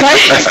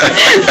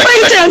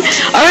 Write it down.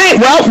 All right.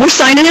 Well, we're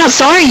signing out.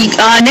 Sorry.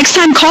 Next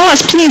time, call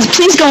us.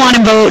 Please go on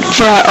and vote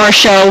for our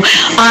show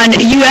on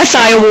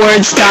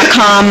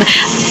usiawards.com.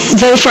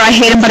 Vote for I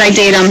Hate Him But I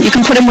Date Him. You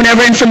can put in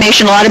whatever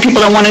information. A lot of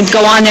people don't want to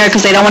go on there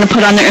because they don't want to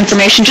put on their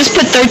information. Just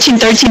put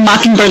 1313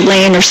 Mockingbird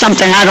Lane or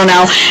something. I don't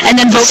know. And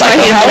then vote for I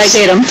Hate Him But I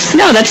Date Him.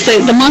 No, that's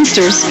the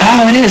Monsters.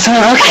 Oh, it is.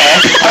 Oh, okay.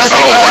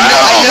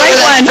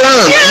 I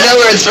know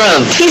where it's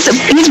from.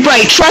 He's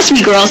bright. Trust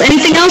me, girls.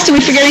 Anything else? Did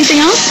we forget anything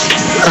else?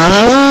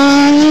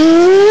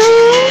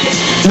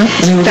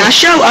 That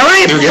show. All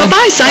right.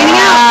 Bye-bye. Signing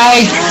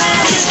out.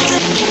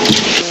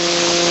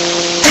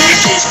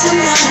 This is the